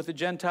along with the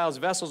Gentiles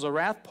vessels of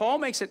wrath, Paul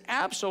makes it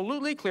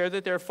absolutely clear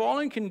that their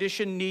fallen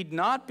condition need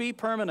not be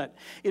permanent.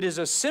 It is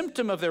a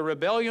symptom of their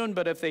rebellion,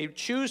 but if they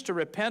choose to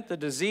repent, the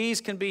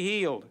disease can be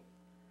healed.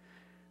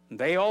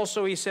 They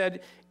also, he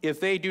said, if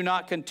they do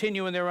not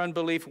continue in their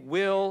unbelief,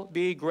 will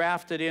be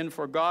grafted in,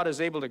 for God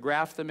is able to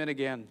graft them in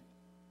again.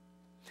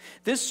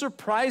 This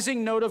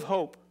surprising note of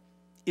hope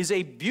is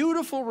a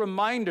beautiful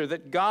reminder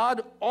that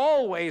God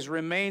always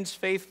remains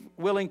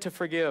willing to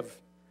forgive.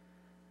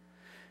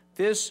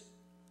 This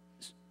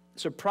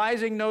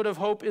surprising note of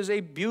hope is a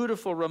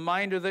beautiful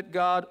reminder that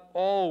God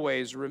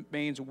always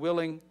remains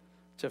willing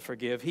to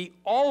forgive. He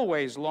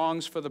always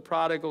longs for the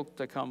prodigal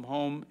to come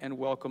home and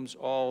welcomes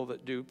all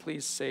that do.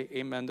 Please say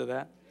amen to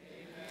that.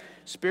 Amen.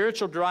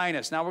 Spiritual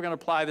dryness. Now we're going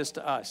to apply this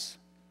to us.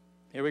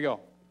 Here we go.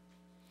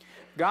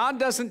 God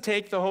doesn't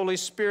take the Holy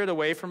Spirit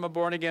away from a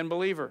born-again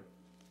believer,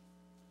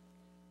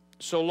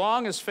 so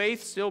long as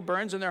faith still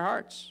burns in their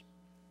hearts.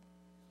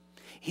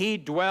 He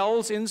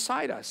dwells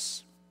inside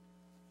us.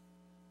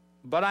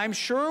 But I'm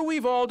sure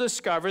we've all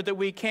discovered that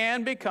we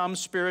can become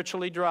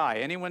spiritually dry.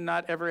 Anyone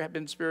not ever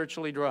been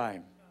spiritually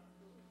dry?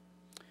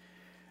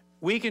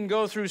 We can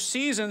go through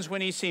seasons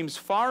when he seems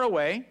far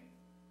away,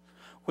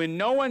 when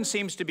no one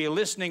seems to be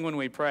listening when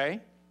we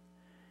pray,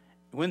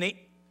 when the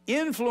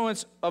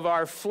influence of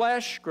our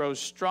flesh grows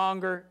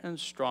stronger and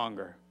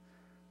stronger.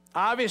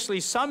 Obviously,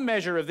 some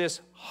measure of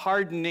this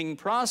hardening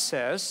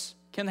process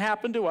can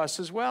happen to us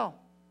as well.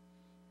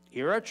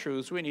 Here are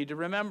truths we need to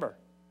remember.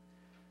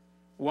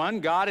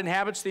 One, God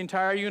inhabits the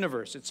entire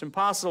universe. It's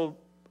impossible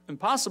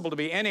to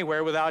be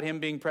anywhere without him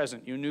being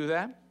present. You knew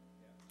that?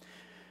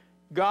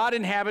 God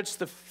inhabits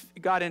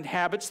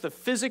the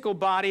physical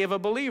body of a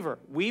believer.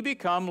 We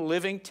become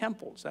living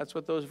temples. That's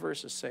what those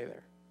verses say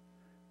there.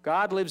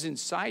 God lives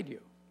inside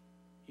you.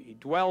 He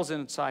dwells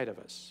inside of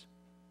us.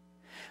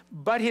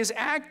 But his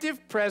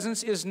active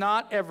presence is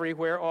not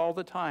everywhere all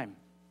the time.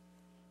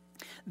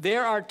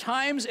 There are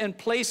times and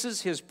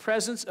places his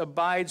presence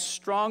abides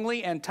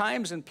strongly, and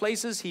times and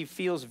places he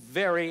feels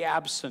very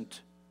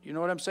absent. You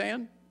know what I'm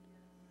saying?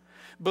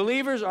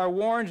 Believers are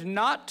warned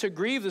not to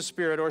grieve the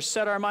Spirit or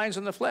set our minds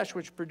on the flesh,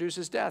 which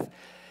produces death.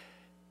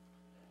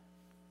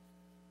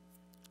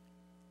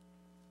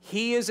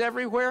 He is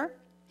everywhere.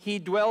 He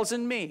dwells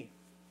in me.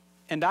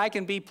 And I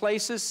can be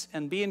places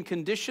and be in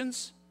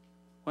conditions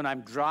when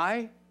I'm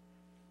dry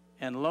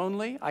and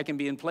lonely. I can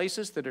be in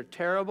places that are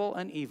terrible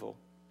and evil.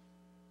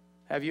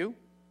 Have you?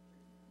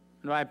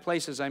 And by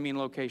places, I mean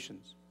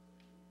locations.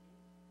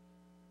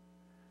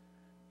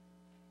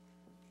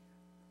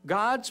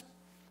 God's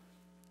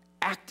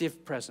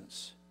active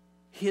presence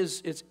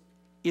is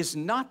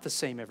not the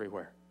same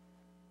everywhere.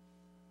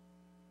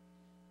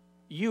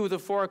 You, the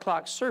 4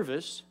 o'clock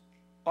service,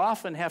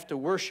 often have to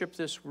worship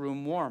this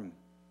room warm.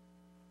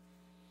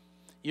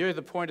 You're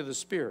the point of the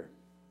spear.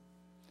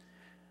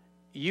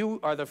 You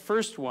are the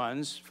first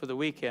ones for the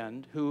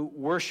weekend who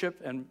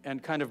worship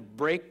and kind of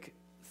break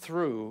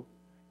through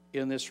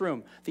in this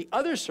room. The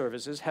other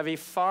services have a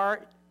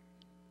far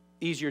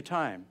easier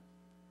time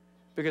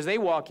because they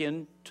walk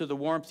into the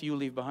warmth you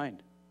leave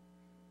behind.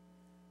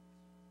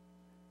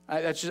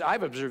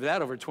 I've observed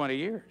that over 20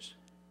 years.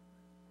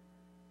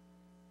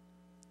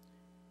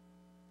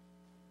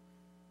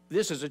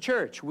 This is a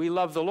church. We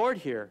love the Lord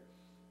here.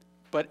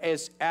 But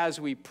as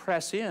we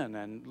press in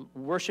and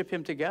worship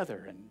Him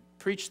together and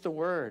preach the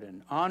Word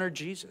and honor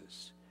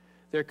Jesus,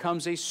 there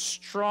comes a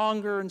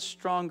stronger and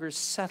stronger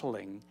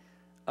settling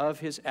of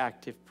His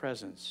active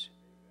presence.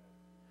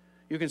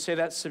 You can say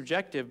that's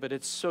subjective, but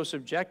it's so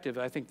subjective,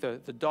 I think the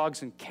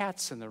dogs and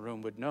cats in the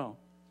room would know.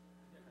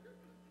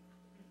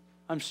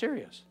 I'm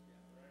serious.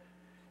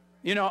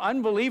 You know,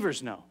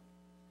 unbelievers know.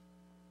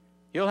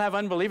 You'll have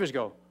unbelievers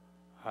go,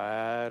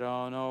 I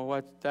don't know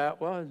what that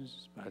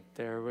was, but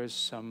there was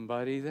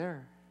somebody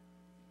there.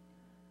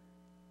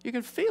 You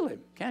can feel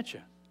Him, can't you?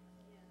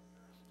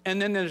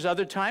 And then there's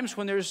other times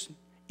when there's,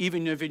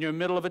 even if you're in the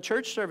middle of a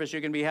church service,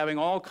 you're going to be having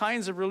all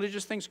kinds of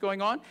religious things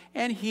going on,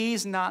 and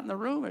He's not in the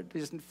room. It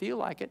doesn't feel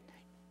like it.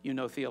 You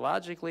know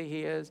theologically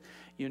He is.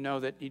 You know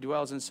that He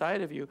dwells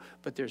inside of you,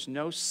 but there's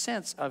no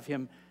sense of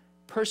Him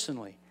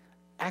personally,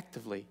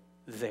 actively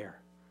there.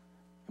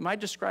 Am I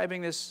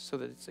describing this so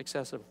that it's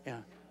accessible? Yeah.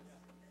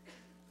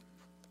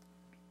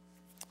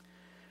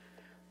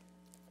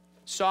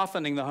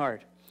 Softening the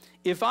heart.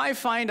 If I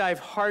find I've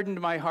hardened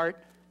my heart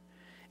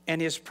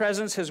and His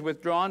presence has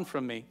withdrawn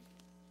from me,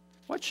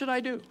 what should I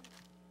do?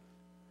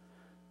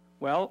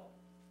 Well,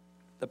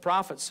 the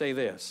prophets say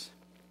this.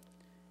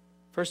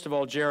 First of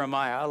all,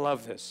 Jeremiah, I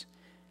love this.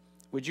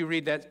 Would you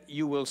read that?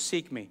 You will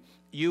seek me.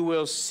 You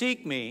will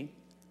seek me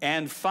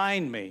and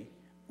find me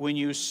when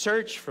you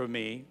search for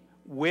me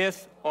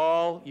with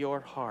all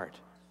your heart.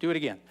 Do it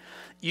again.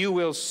 You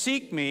will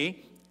seek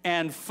me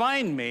and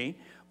find me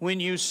when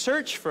you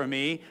search for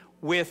me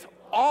with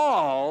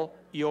all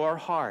your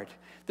heart.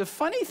 The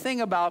funny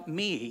thing about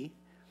me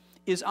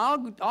is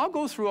I'll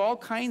go through all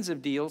kinds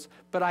of deals,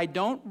 but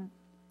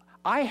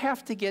I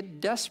have to get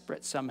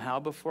desperate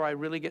somehow before I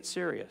really get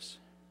serious.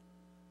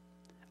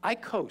 I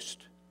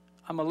coast.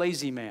 I'm a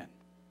lazy man.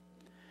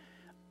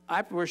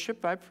 I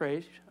worship, I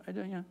praise, I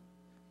do, yeah.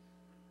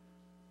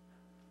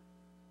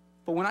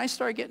 But when I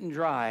start getting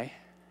dry,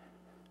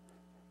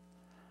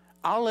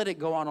 I'll let it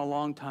go on a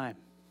long time.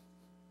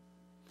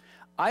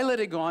 I let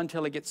it go on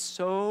until it gets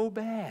so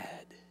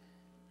bad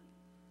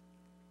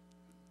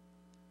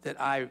that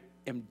I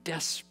am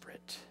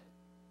desperate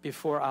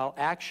before I'll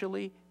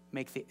actually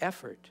make the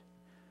effort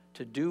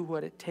to do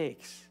what it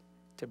takes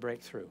to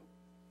break through.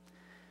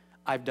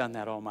 I've done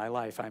that all my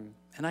life, and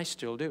I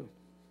still do.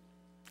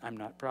 I'm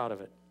not proud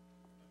of it.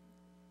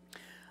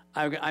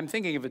 I'm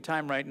thinking of a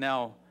time right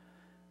now.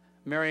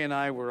 Mary and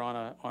I were on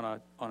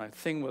a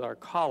thing with our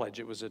college.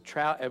 It was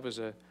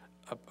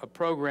a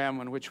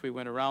program in which we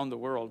went around the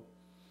world,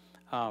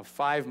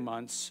 5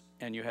 months,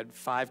 and you had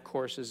 5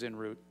 courses en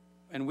route.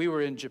 And we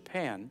were in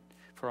Japan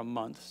for a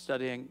month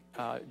studying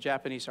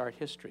Japanese art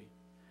history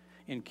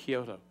in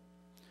Kyoto.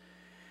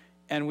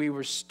 And we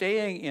were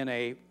staying in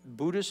a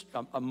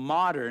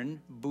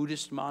modern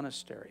Buddhist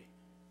monastery.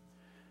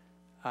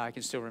 I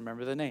can still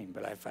remember the name,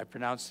 but if I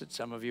pronounce it,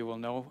 some of you will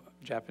know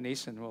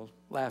Japanese and will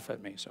laugh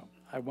at me, so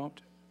I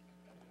won't.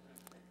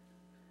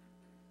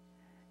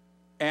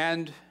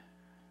 And it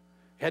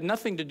had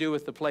nothing to do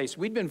with the place.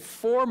 We'd been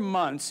 4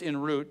 months en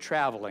route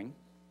traveling.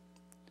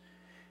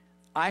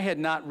 I had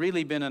not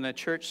really been in a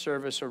church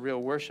service or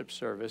real worship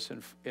service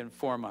in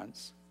 4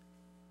 months.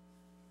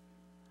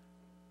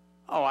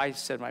 Oh, I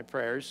said my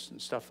prayers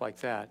and stuff like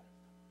that.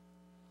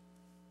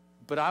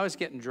 But I was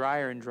getting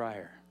drier and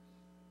drier.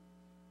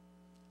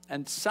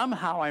 And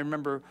somehow I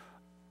remember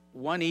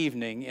one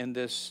evening in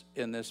this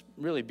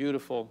really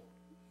beautiful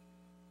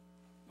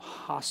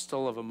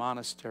hostel of a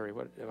monastery,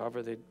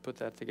 however they put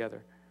that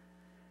together,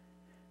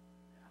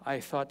 I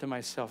thought to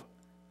myself,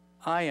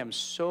 I am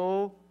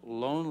so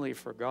lonely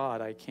for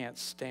God, I can't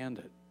stand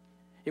it.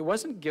 It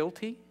wasn't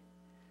guilty.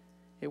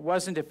 It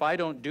wasn't, if I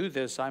don't do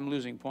this, I'm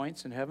losing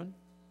points in heaven.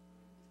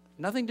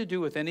 Nothing to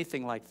do with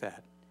anything like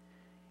that.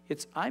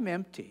 It's, I'm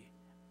empty.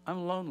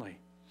 I'm lonely.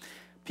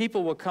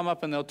 People will come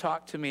up and they'll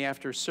talk to me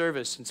after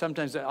service, and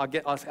sometimes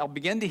I'll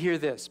begin to hear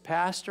this.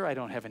 Pastor, I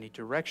don't have any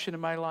direction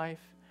in my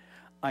life.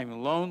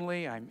 I'm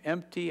lonely. I'm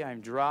empty. I'm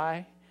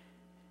dry.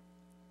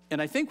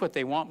 And I think what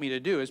they want me to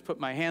do is put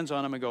my hands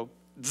on them and go,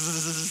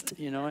 zzz,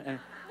 you know,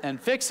 and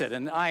fix it.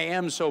 And I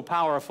am so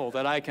powerful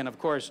that I can, of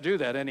course, do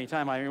that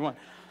anytime I want.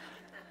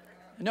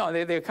 No,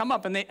 they come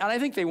up, and I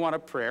think they want a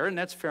prayer, and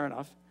that's fair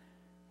enough.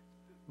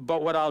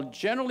 But what I'll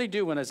generally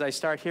do as I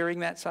start hearing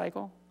that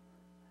cycle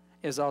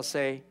is I'll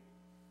say,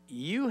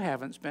 you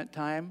haven't spent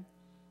time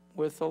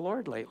with the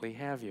Lord lately,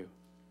 have you?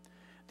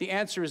 The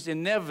answer is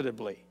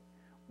inevitably,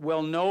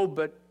 well, no,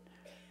 but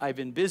I've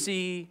been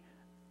busy,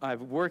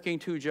 I'm working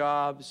 2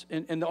 jobs,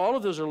 and all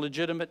of those are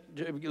legitimate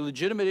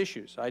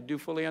issues. I do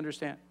fully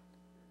understand.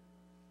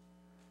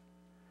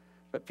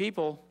 But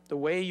people, the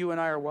way you and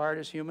I are wired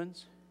as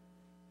humans,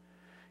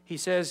 he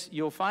says,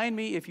 you'll find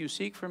me if you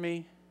seek for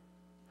me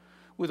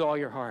with all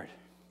your heart.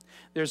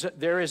 There's a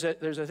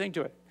thing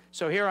to it.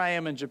 So here I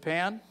am in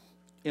Japan,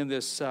 in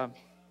this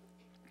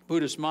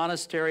Buddhist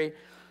monastery,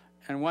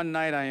 and one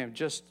night I am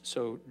just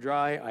so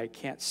dry I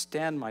can't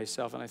stand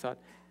myself, and I thought,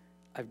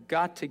 I've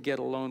got to get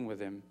alone with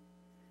him.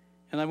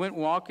 And I went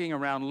walking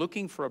around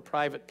looking for a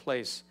private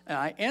place, and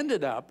I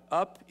ended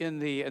up in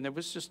the, and there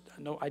was just,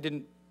 no, I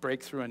didn't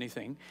break through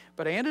anything,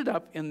 but I ended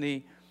up in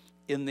the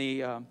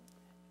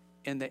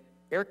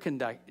air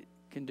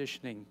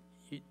conditioning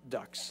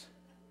ducts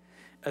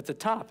at the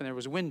top, and there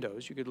was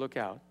windows, you could look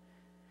out.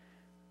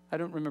 I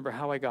don't remember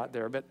how I got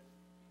there, but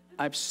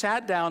I've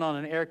sat down on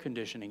an air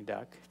conditioning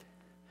duct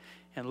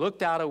and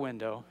looked out a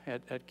window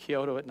at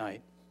Kyoto at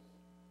night.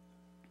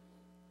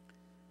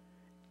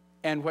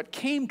 And what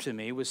came to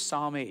me was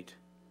Psalm 8.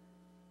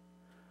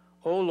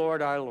 O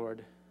Lord, our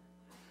Lord,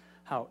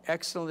 how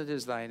excellent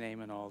is thy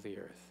name in all the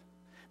earth.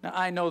 Now,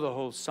 I know the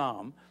whole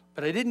psalm,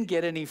 but I didn't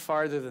get any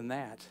farther than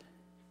that.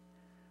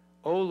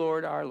 O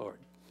Lord, our Lord.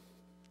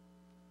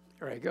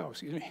 There I go,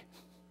 excuse me.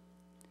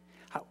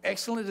 How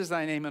excellent is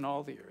thy name in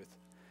all the earth.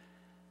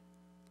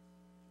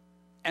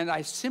 And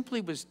I simply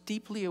was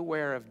deeply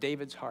aware of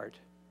David's heart,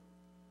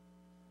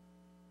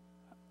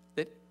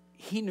 that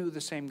he knew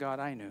the same God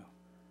I knew.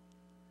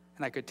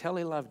 And I could tell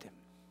he loved him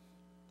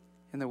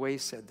in the way he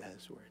said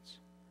those words.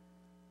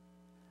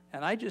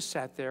 And I just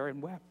sat there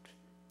and wept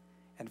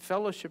and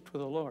fellowshiped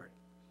with the Lord,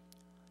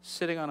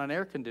 sitting on an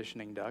air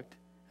conditioning duct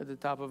at the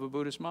top of a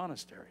Buddhist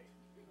monastery.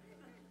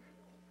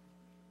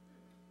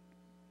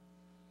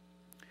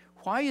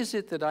 Why is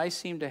it that I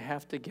seem to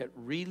have to get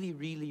really,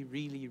 really,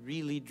 really,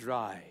 really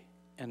dry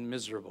and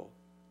miserable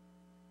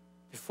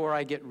before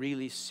I get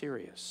really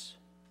serious?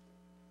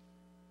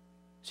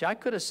 See, I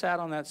could have sat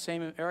on that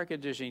same air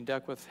conditioning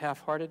duct with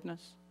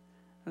half-heartedness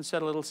and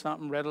said a little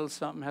something, read a little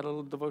something, had a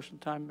little devotion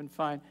time, been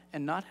fine,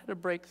 and not had a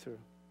breakthrough.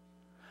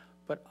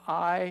 But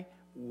I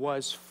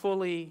was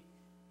fully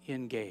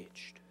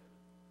engaged.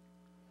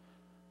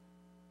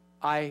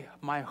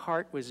 My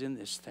heart was in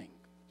this thing.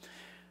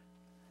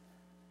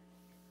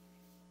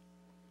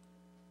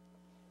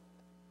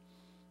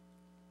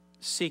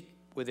 Seek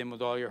with him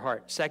with all your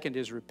heart. Second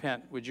is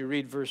repent. Would you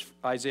read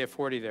Isaiah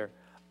 40 there?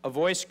 A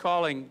voice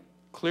calling,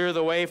 clear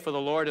the way for the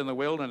Lord in the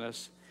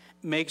wilderness.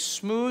 Make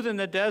smooth in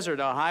the desert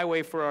a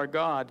highway for our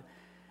God.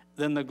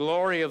 Then the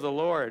glory of the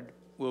Lord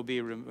will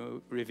be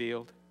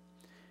revealed.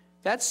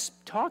 That's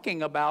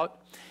talking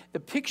about, the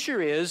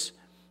picture is,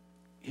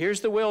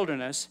 here's the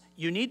wilderness.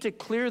 You need to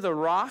clear the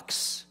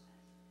rocks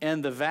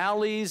and the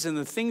valleys and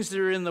the things that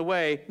are in the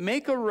way.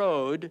 Make a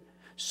road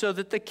so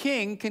that the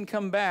king can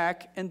come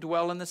back and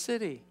dwell in the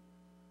city.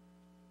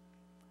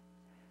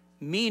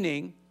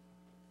 Meaning,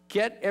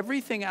 get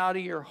everything out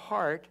of your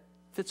heart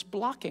that's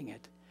blocking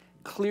it.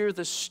 Clear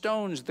the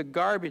stones, the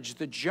garbage,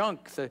 the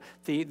junk, the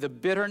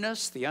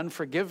bitterness, the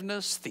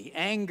unforgiveness, the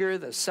anger,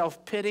 the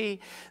self-pity,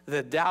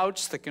 the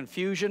doubts, the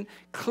confusion.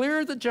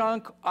 Clear the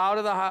junk out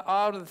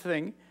of the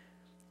thing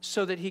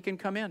so that he can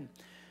come in.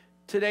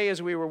 Today,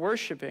 as we were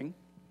worshiping,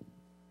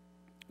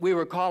 we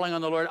were calling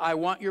on the Lord, I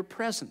want your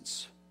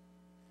presence.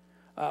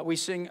 We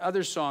sing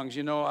other songs,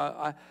 you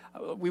know,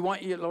 we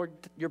want you, Lord,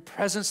 your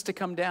presence to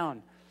come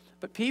down.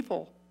 But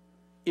people,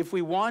 if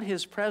we want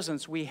his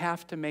presence, we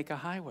have to make a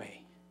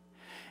highway.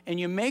 And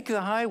you make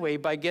the highway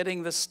by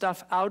getting the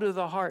stuff out of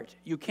the heart.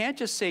 You can't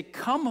just say,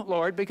 come,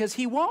 Lord, because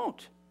he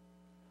won't.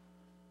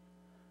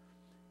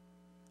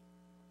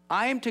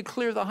 I am to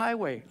clear the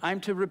highway. I'm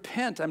to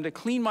repent. I'm to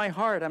clean my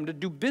heart. I'm to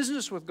do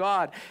business with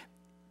God.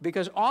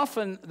 Because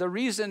often the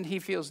reason he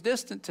feels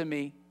distant to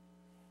me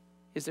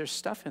is there's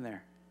stuff in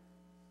there.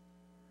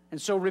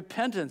 And so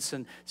repentance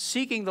and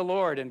seeking the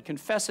Lord and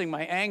confessing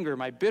my anger,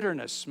 my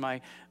bitterness,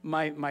 my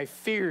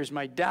fears,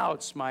 my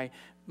doubts, my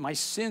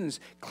sins,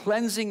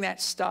 cleansing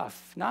that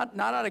stuff, not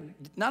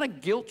a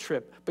guilt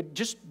trip, but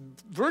just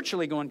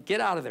virtually going,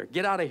 get out of there,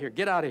 get out of here,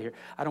 get out of here.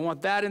 I don't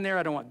want that in there,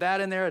 I don't want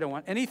that in there, I don't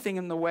want anything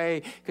in the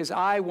way, because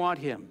I want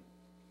him.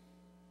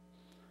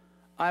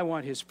 I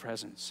want his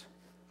presence.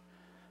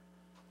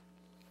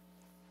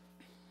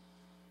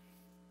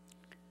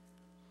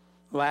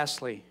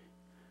 Lastly,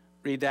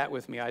 read that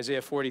with me,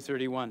 Isaiah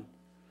 40:31.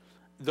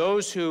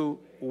 Those who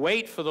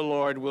wait for the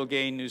Lord will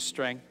gain new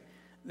strength.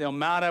 They'll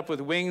mount up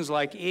with wings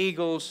like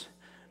eagles.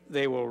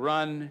 They will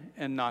run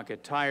and not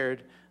get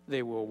tired.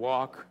 They will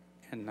walk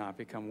and not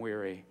become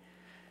weary.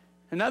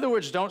 In other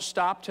words, don't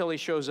stop till he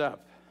shows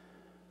up.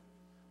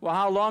 Well,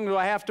 how long do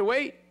I have to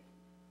wait?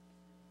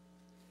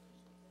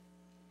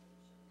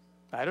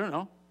 I don't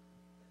know.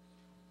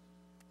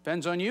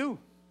 Depends on you.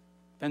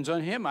 Depends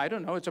on him. I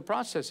don't know. It's a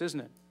process, isn't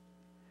it?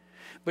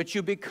 But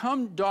you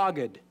become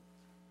dogged.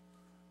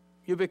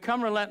 You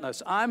become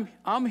relentless.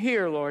 I'm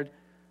here, Lord,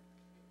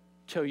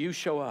 till you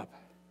show up.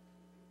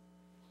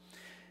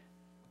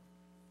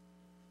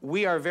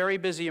 We are very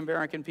busy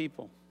American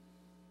people.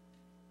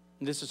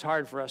 And this is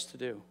hard for us to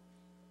do.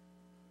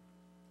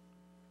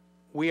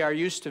 We are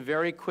used to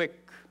very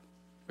quick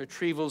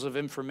retrievals of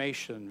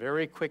information,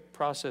 very quick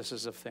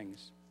processes of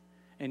things.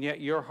 And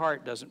yet your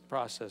heart doesn't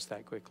process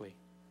that quickly.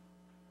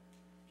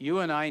 You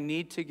and I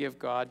need to give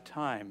God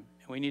time,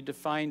 and we need to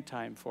find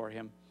time for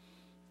him.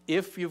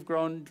 If you've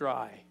grown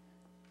dry,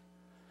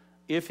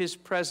 if his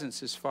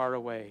presence is far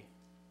away,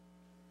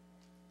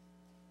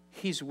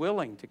 he's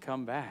willing to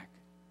come back.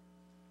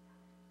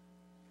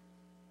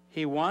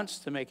 He wants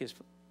to make his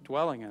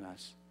dwelling in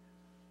us.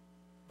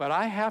 But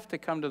I have to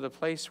come to the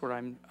place where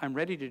I'm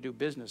ready to do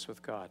business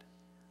with God.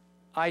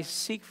 I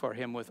seek for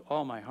him with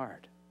all my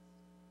heart.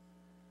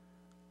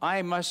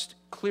 I must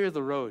clear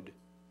the road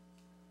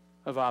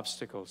of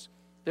obstacles.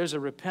 There's a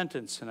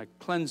repentance and a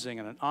cleansing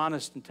and an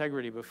honest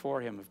integrity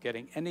before him of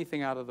getting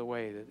anything out of the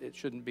way that it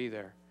shouldn't be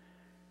there.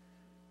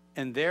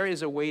 And there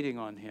is a waiting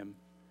on him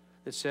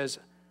that says,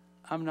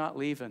 I'm not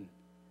leaving.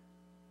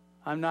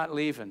 I'm not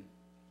leaving,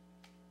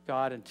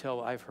 God,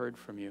 until I've heard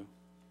from you.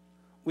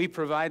 We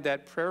provide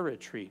that prayer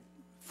retreat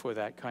for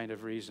that kind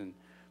of reason.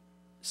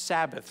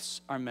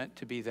 Sabbaths are meant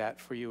to be that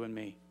for you and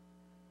me,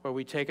 where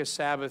we take a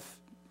Sabbath,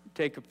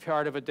 take a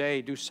part of a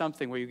day, do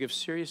something where you give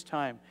serious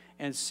time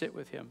and sit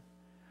with him.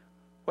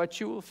 What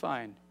you will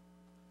find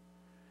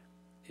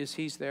is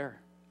he's there.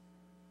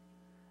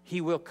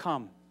 He will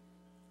come.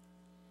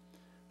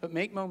 But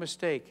make no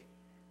mistake,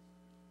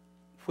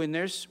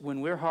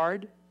 when we're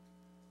hard,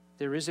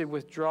 there is a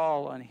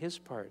withdrawal on his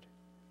part.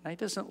 Now, he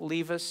doesn't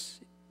leave us,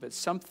 but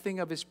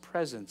something of his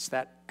presence,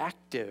 that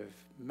active,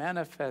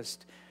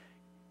 manifest,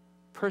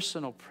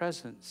 personal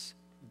presence,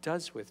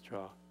 does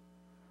withdraw.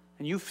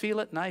 And you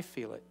feel it and I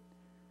feel it.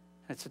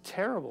 And it's a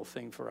terrible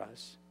thing for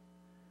us.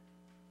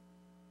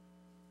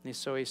 And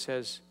so he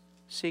says,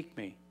 seek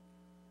me.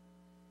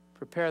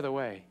 Prepare the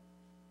way.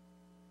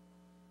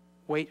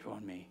 Wait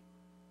on me.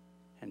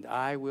 And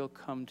I will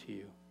come to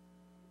you.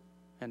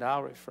 And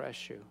I'll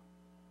refresh you.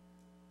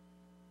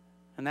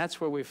 And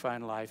that's where we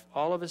find life.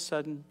 All of a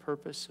sudden,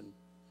 purpose and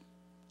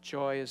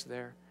joy is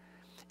there.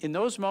 In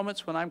those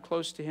moments when I'm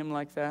close to him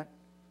like that,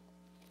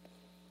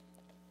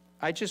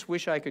 I just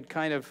wish I could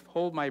kind of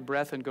hold my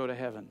breath and go to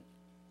heaven.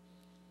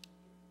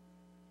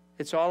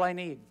 It's all I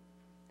need.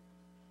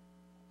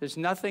 There's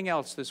nothing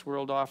else this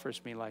world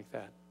offers me like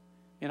that.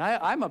 And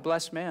I'm a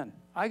blessed man.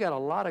 I got a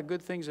lot of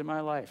good things in my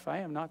life. I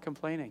am not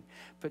complaining.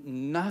 But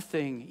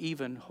nothing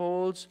even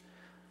holds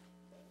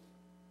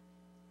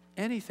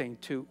anything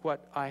to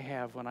what I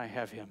have when I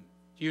have him.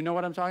 Do you know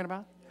what I'm talking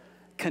about?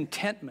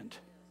 Contentment.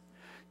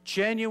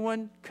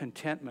 Genuine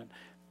contentment.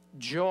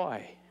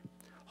 Joy.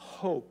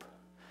 Hope.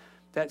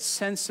 That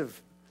sense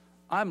of,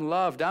 I'm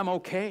loved. I'm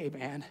okay,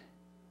 man.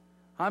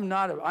 I'm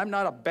not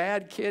a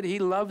bad kid. He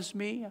loves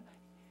me.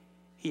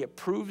 He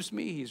approves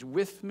me. He's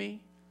with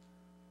me.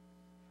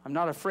 I'm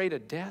not afraid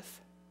of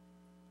death.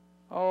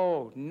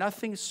 Oh,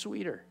 nothing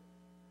sweeter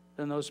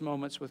than those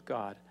moments with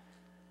God.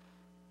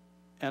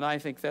 And I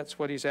think that's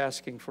what he's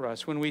asking for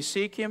us. When we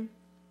seek him,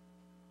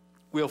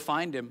 we'll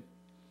find him.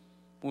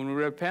 When we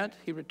repent,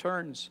 he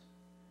returns.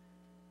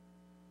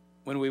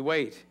 When we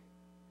wait,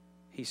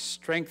 he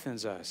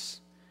strengthens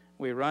us.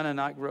 We run and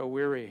not grow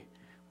weary.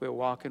 We'll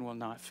walk and will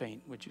not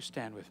faint. Would you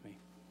stand with me?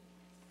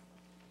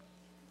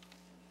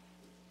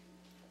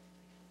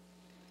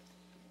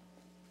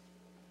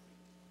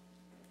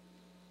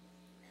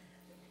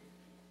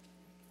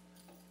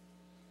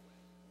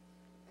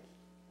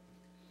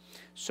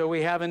 So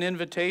we have an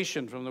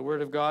invitation from the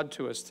Word of God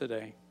to us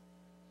today.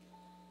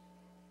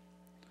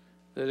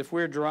 That if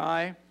we're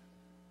dry,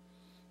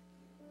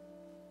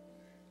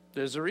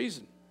 there's a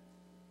reason.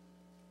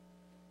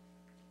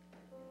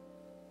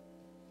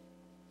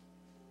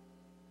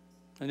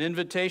 An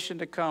invitation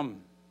to come,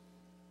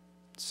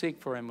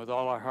 seek for him with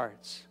all our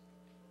hearts.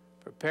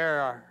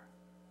 Prepare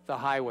the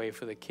highway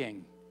for the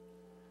King.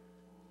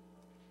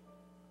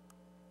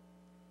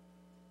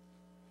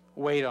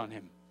 Wait on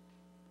him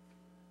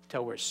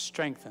till we're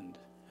strengthened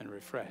and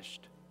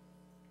refreshed.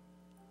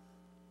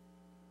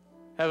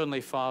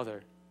 Heavenly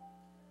Father,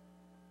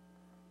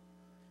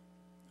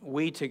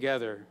 we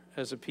together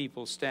as a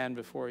people stand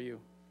before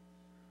you.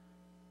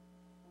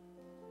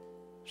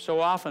 So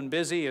often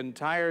busy and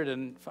tired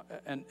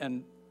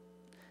and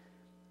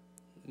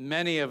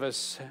many of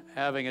us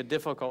having a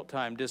difficult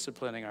time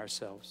disciplining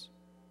ourselves.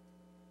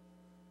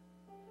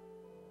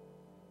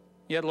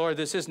 Yet, Lord,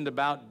 this isn't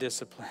about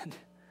discipline.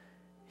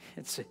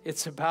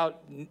 It's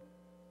about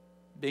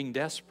being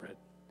desperate.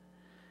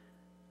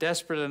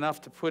 Desperate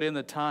enough to put in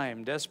the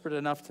time. Desperate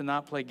enough to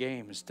not play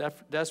games.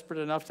 Desperate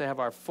enough to have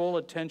our full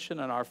attention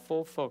and our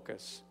full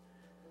focus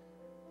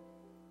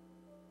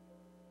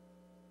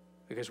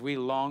because we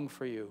long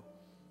for you.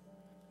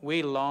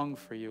 We long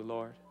for you,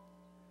 Lord.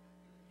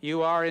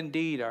 You are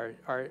indeed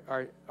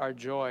our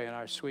joy and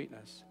our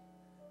sweetness.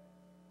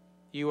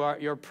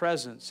 Your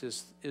presence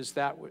is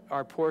that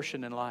our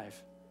portion in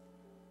life.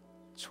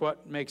 It's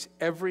what makes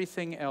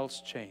everything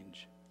else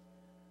change.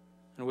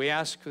 And we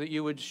ask that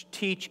you would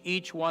teach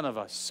each one of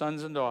us,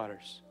 sons and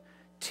daughters,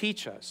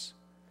 teach us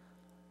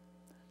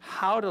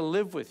how to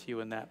live with you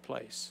in that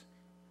place,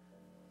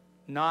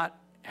 not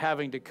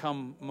having to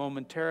come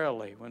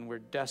momentarily when we're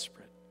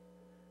desperate,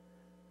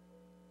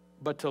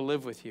 but to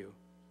live with you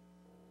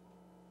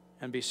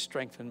and be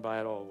strengthened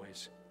by it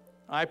always.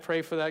 I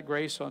pray for that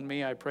grace on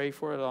me. I pray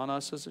for it on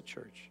us as a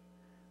church.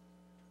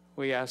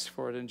 We ask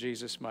for it in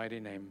Jesus' mighty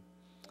name.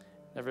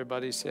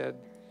 Everybody said,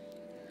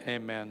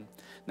 amen.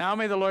 Now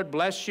may the Lord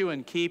bless you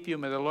and keep you.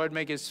 May the Lord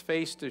make his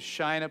face to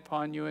shine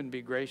upon you and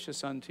be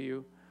gracious unto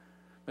you.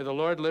 May the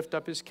Lord lift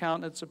up his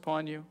countenance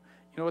upon you.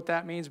 You know what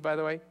that means, by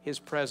the way? His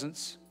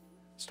presence.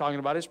 It's talking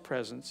about his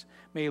presence.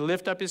 May he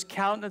lift up his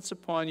countenance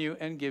upon you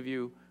and give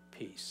you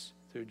peace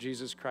through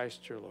Jesus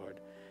Christ your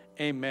Lord.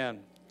 Amen.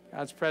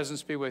 God's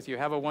presence be with you.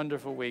 Have a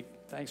wonderful week.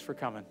 Thanks for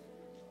coming.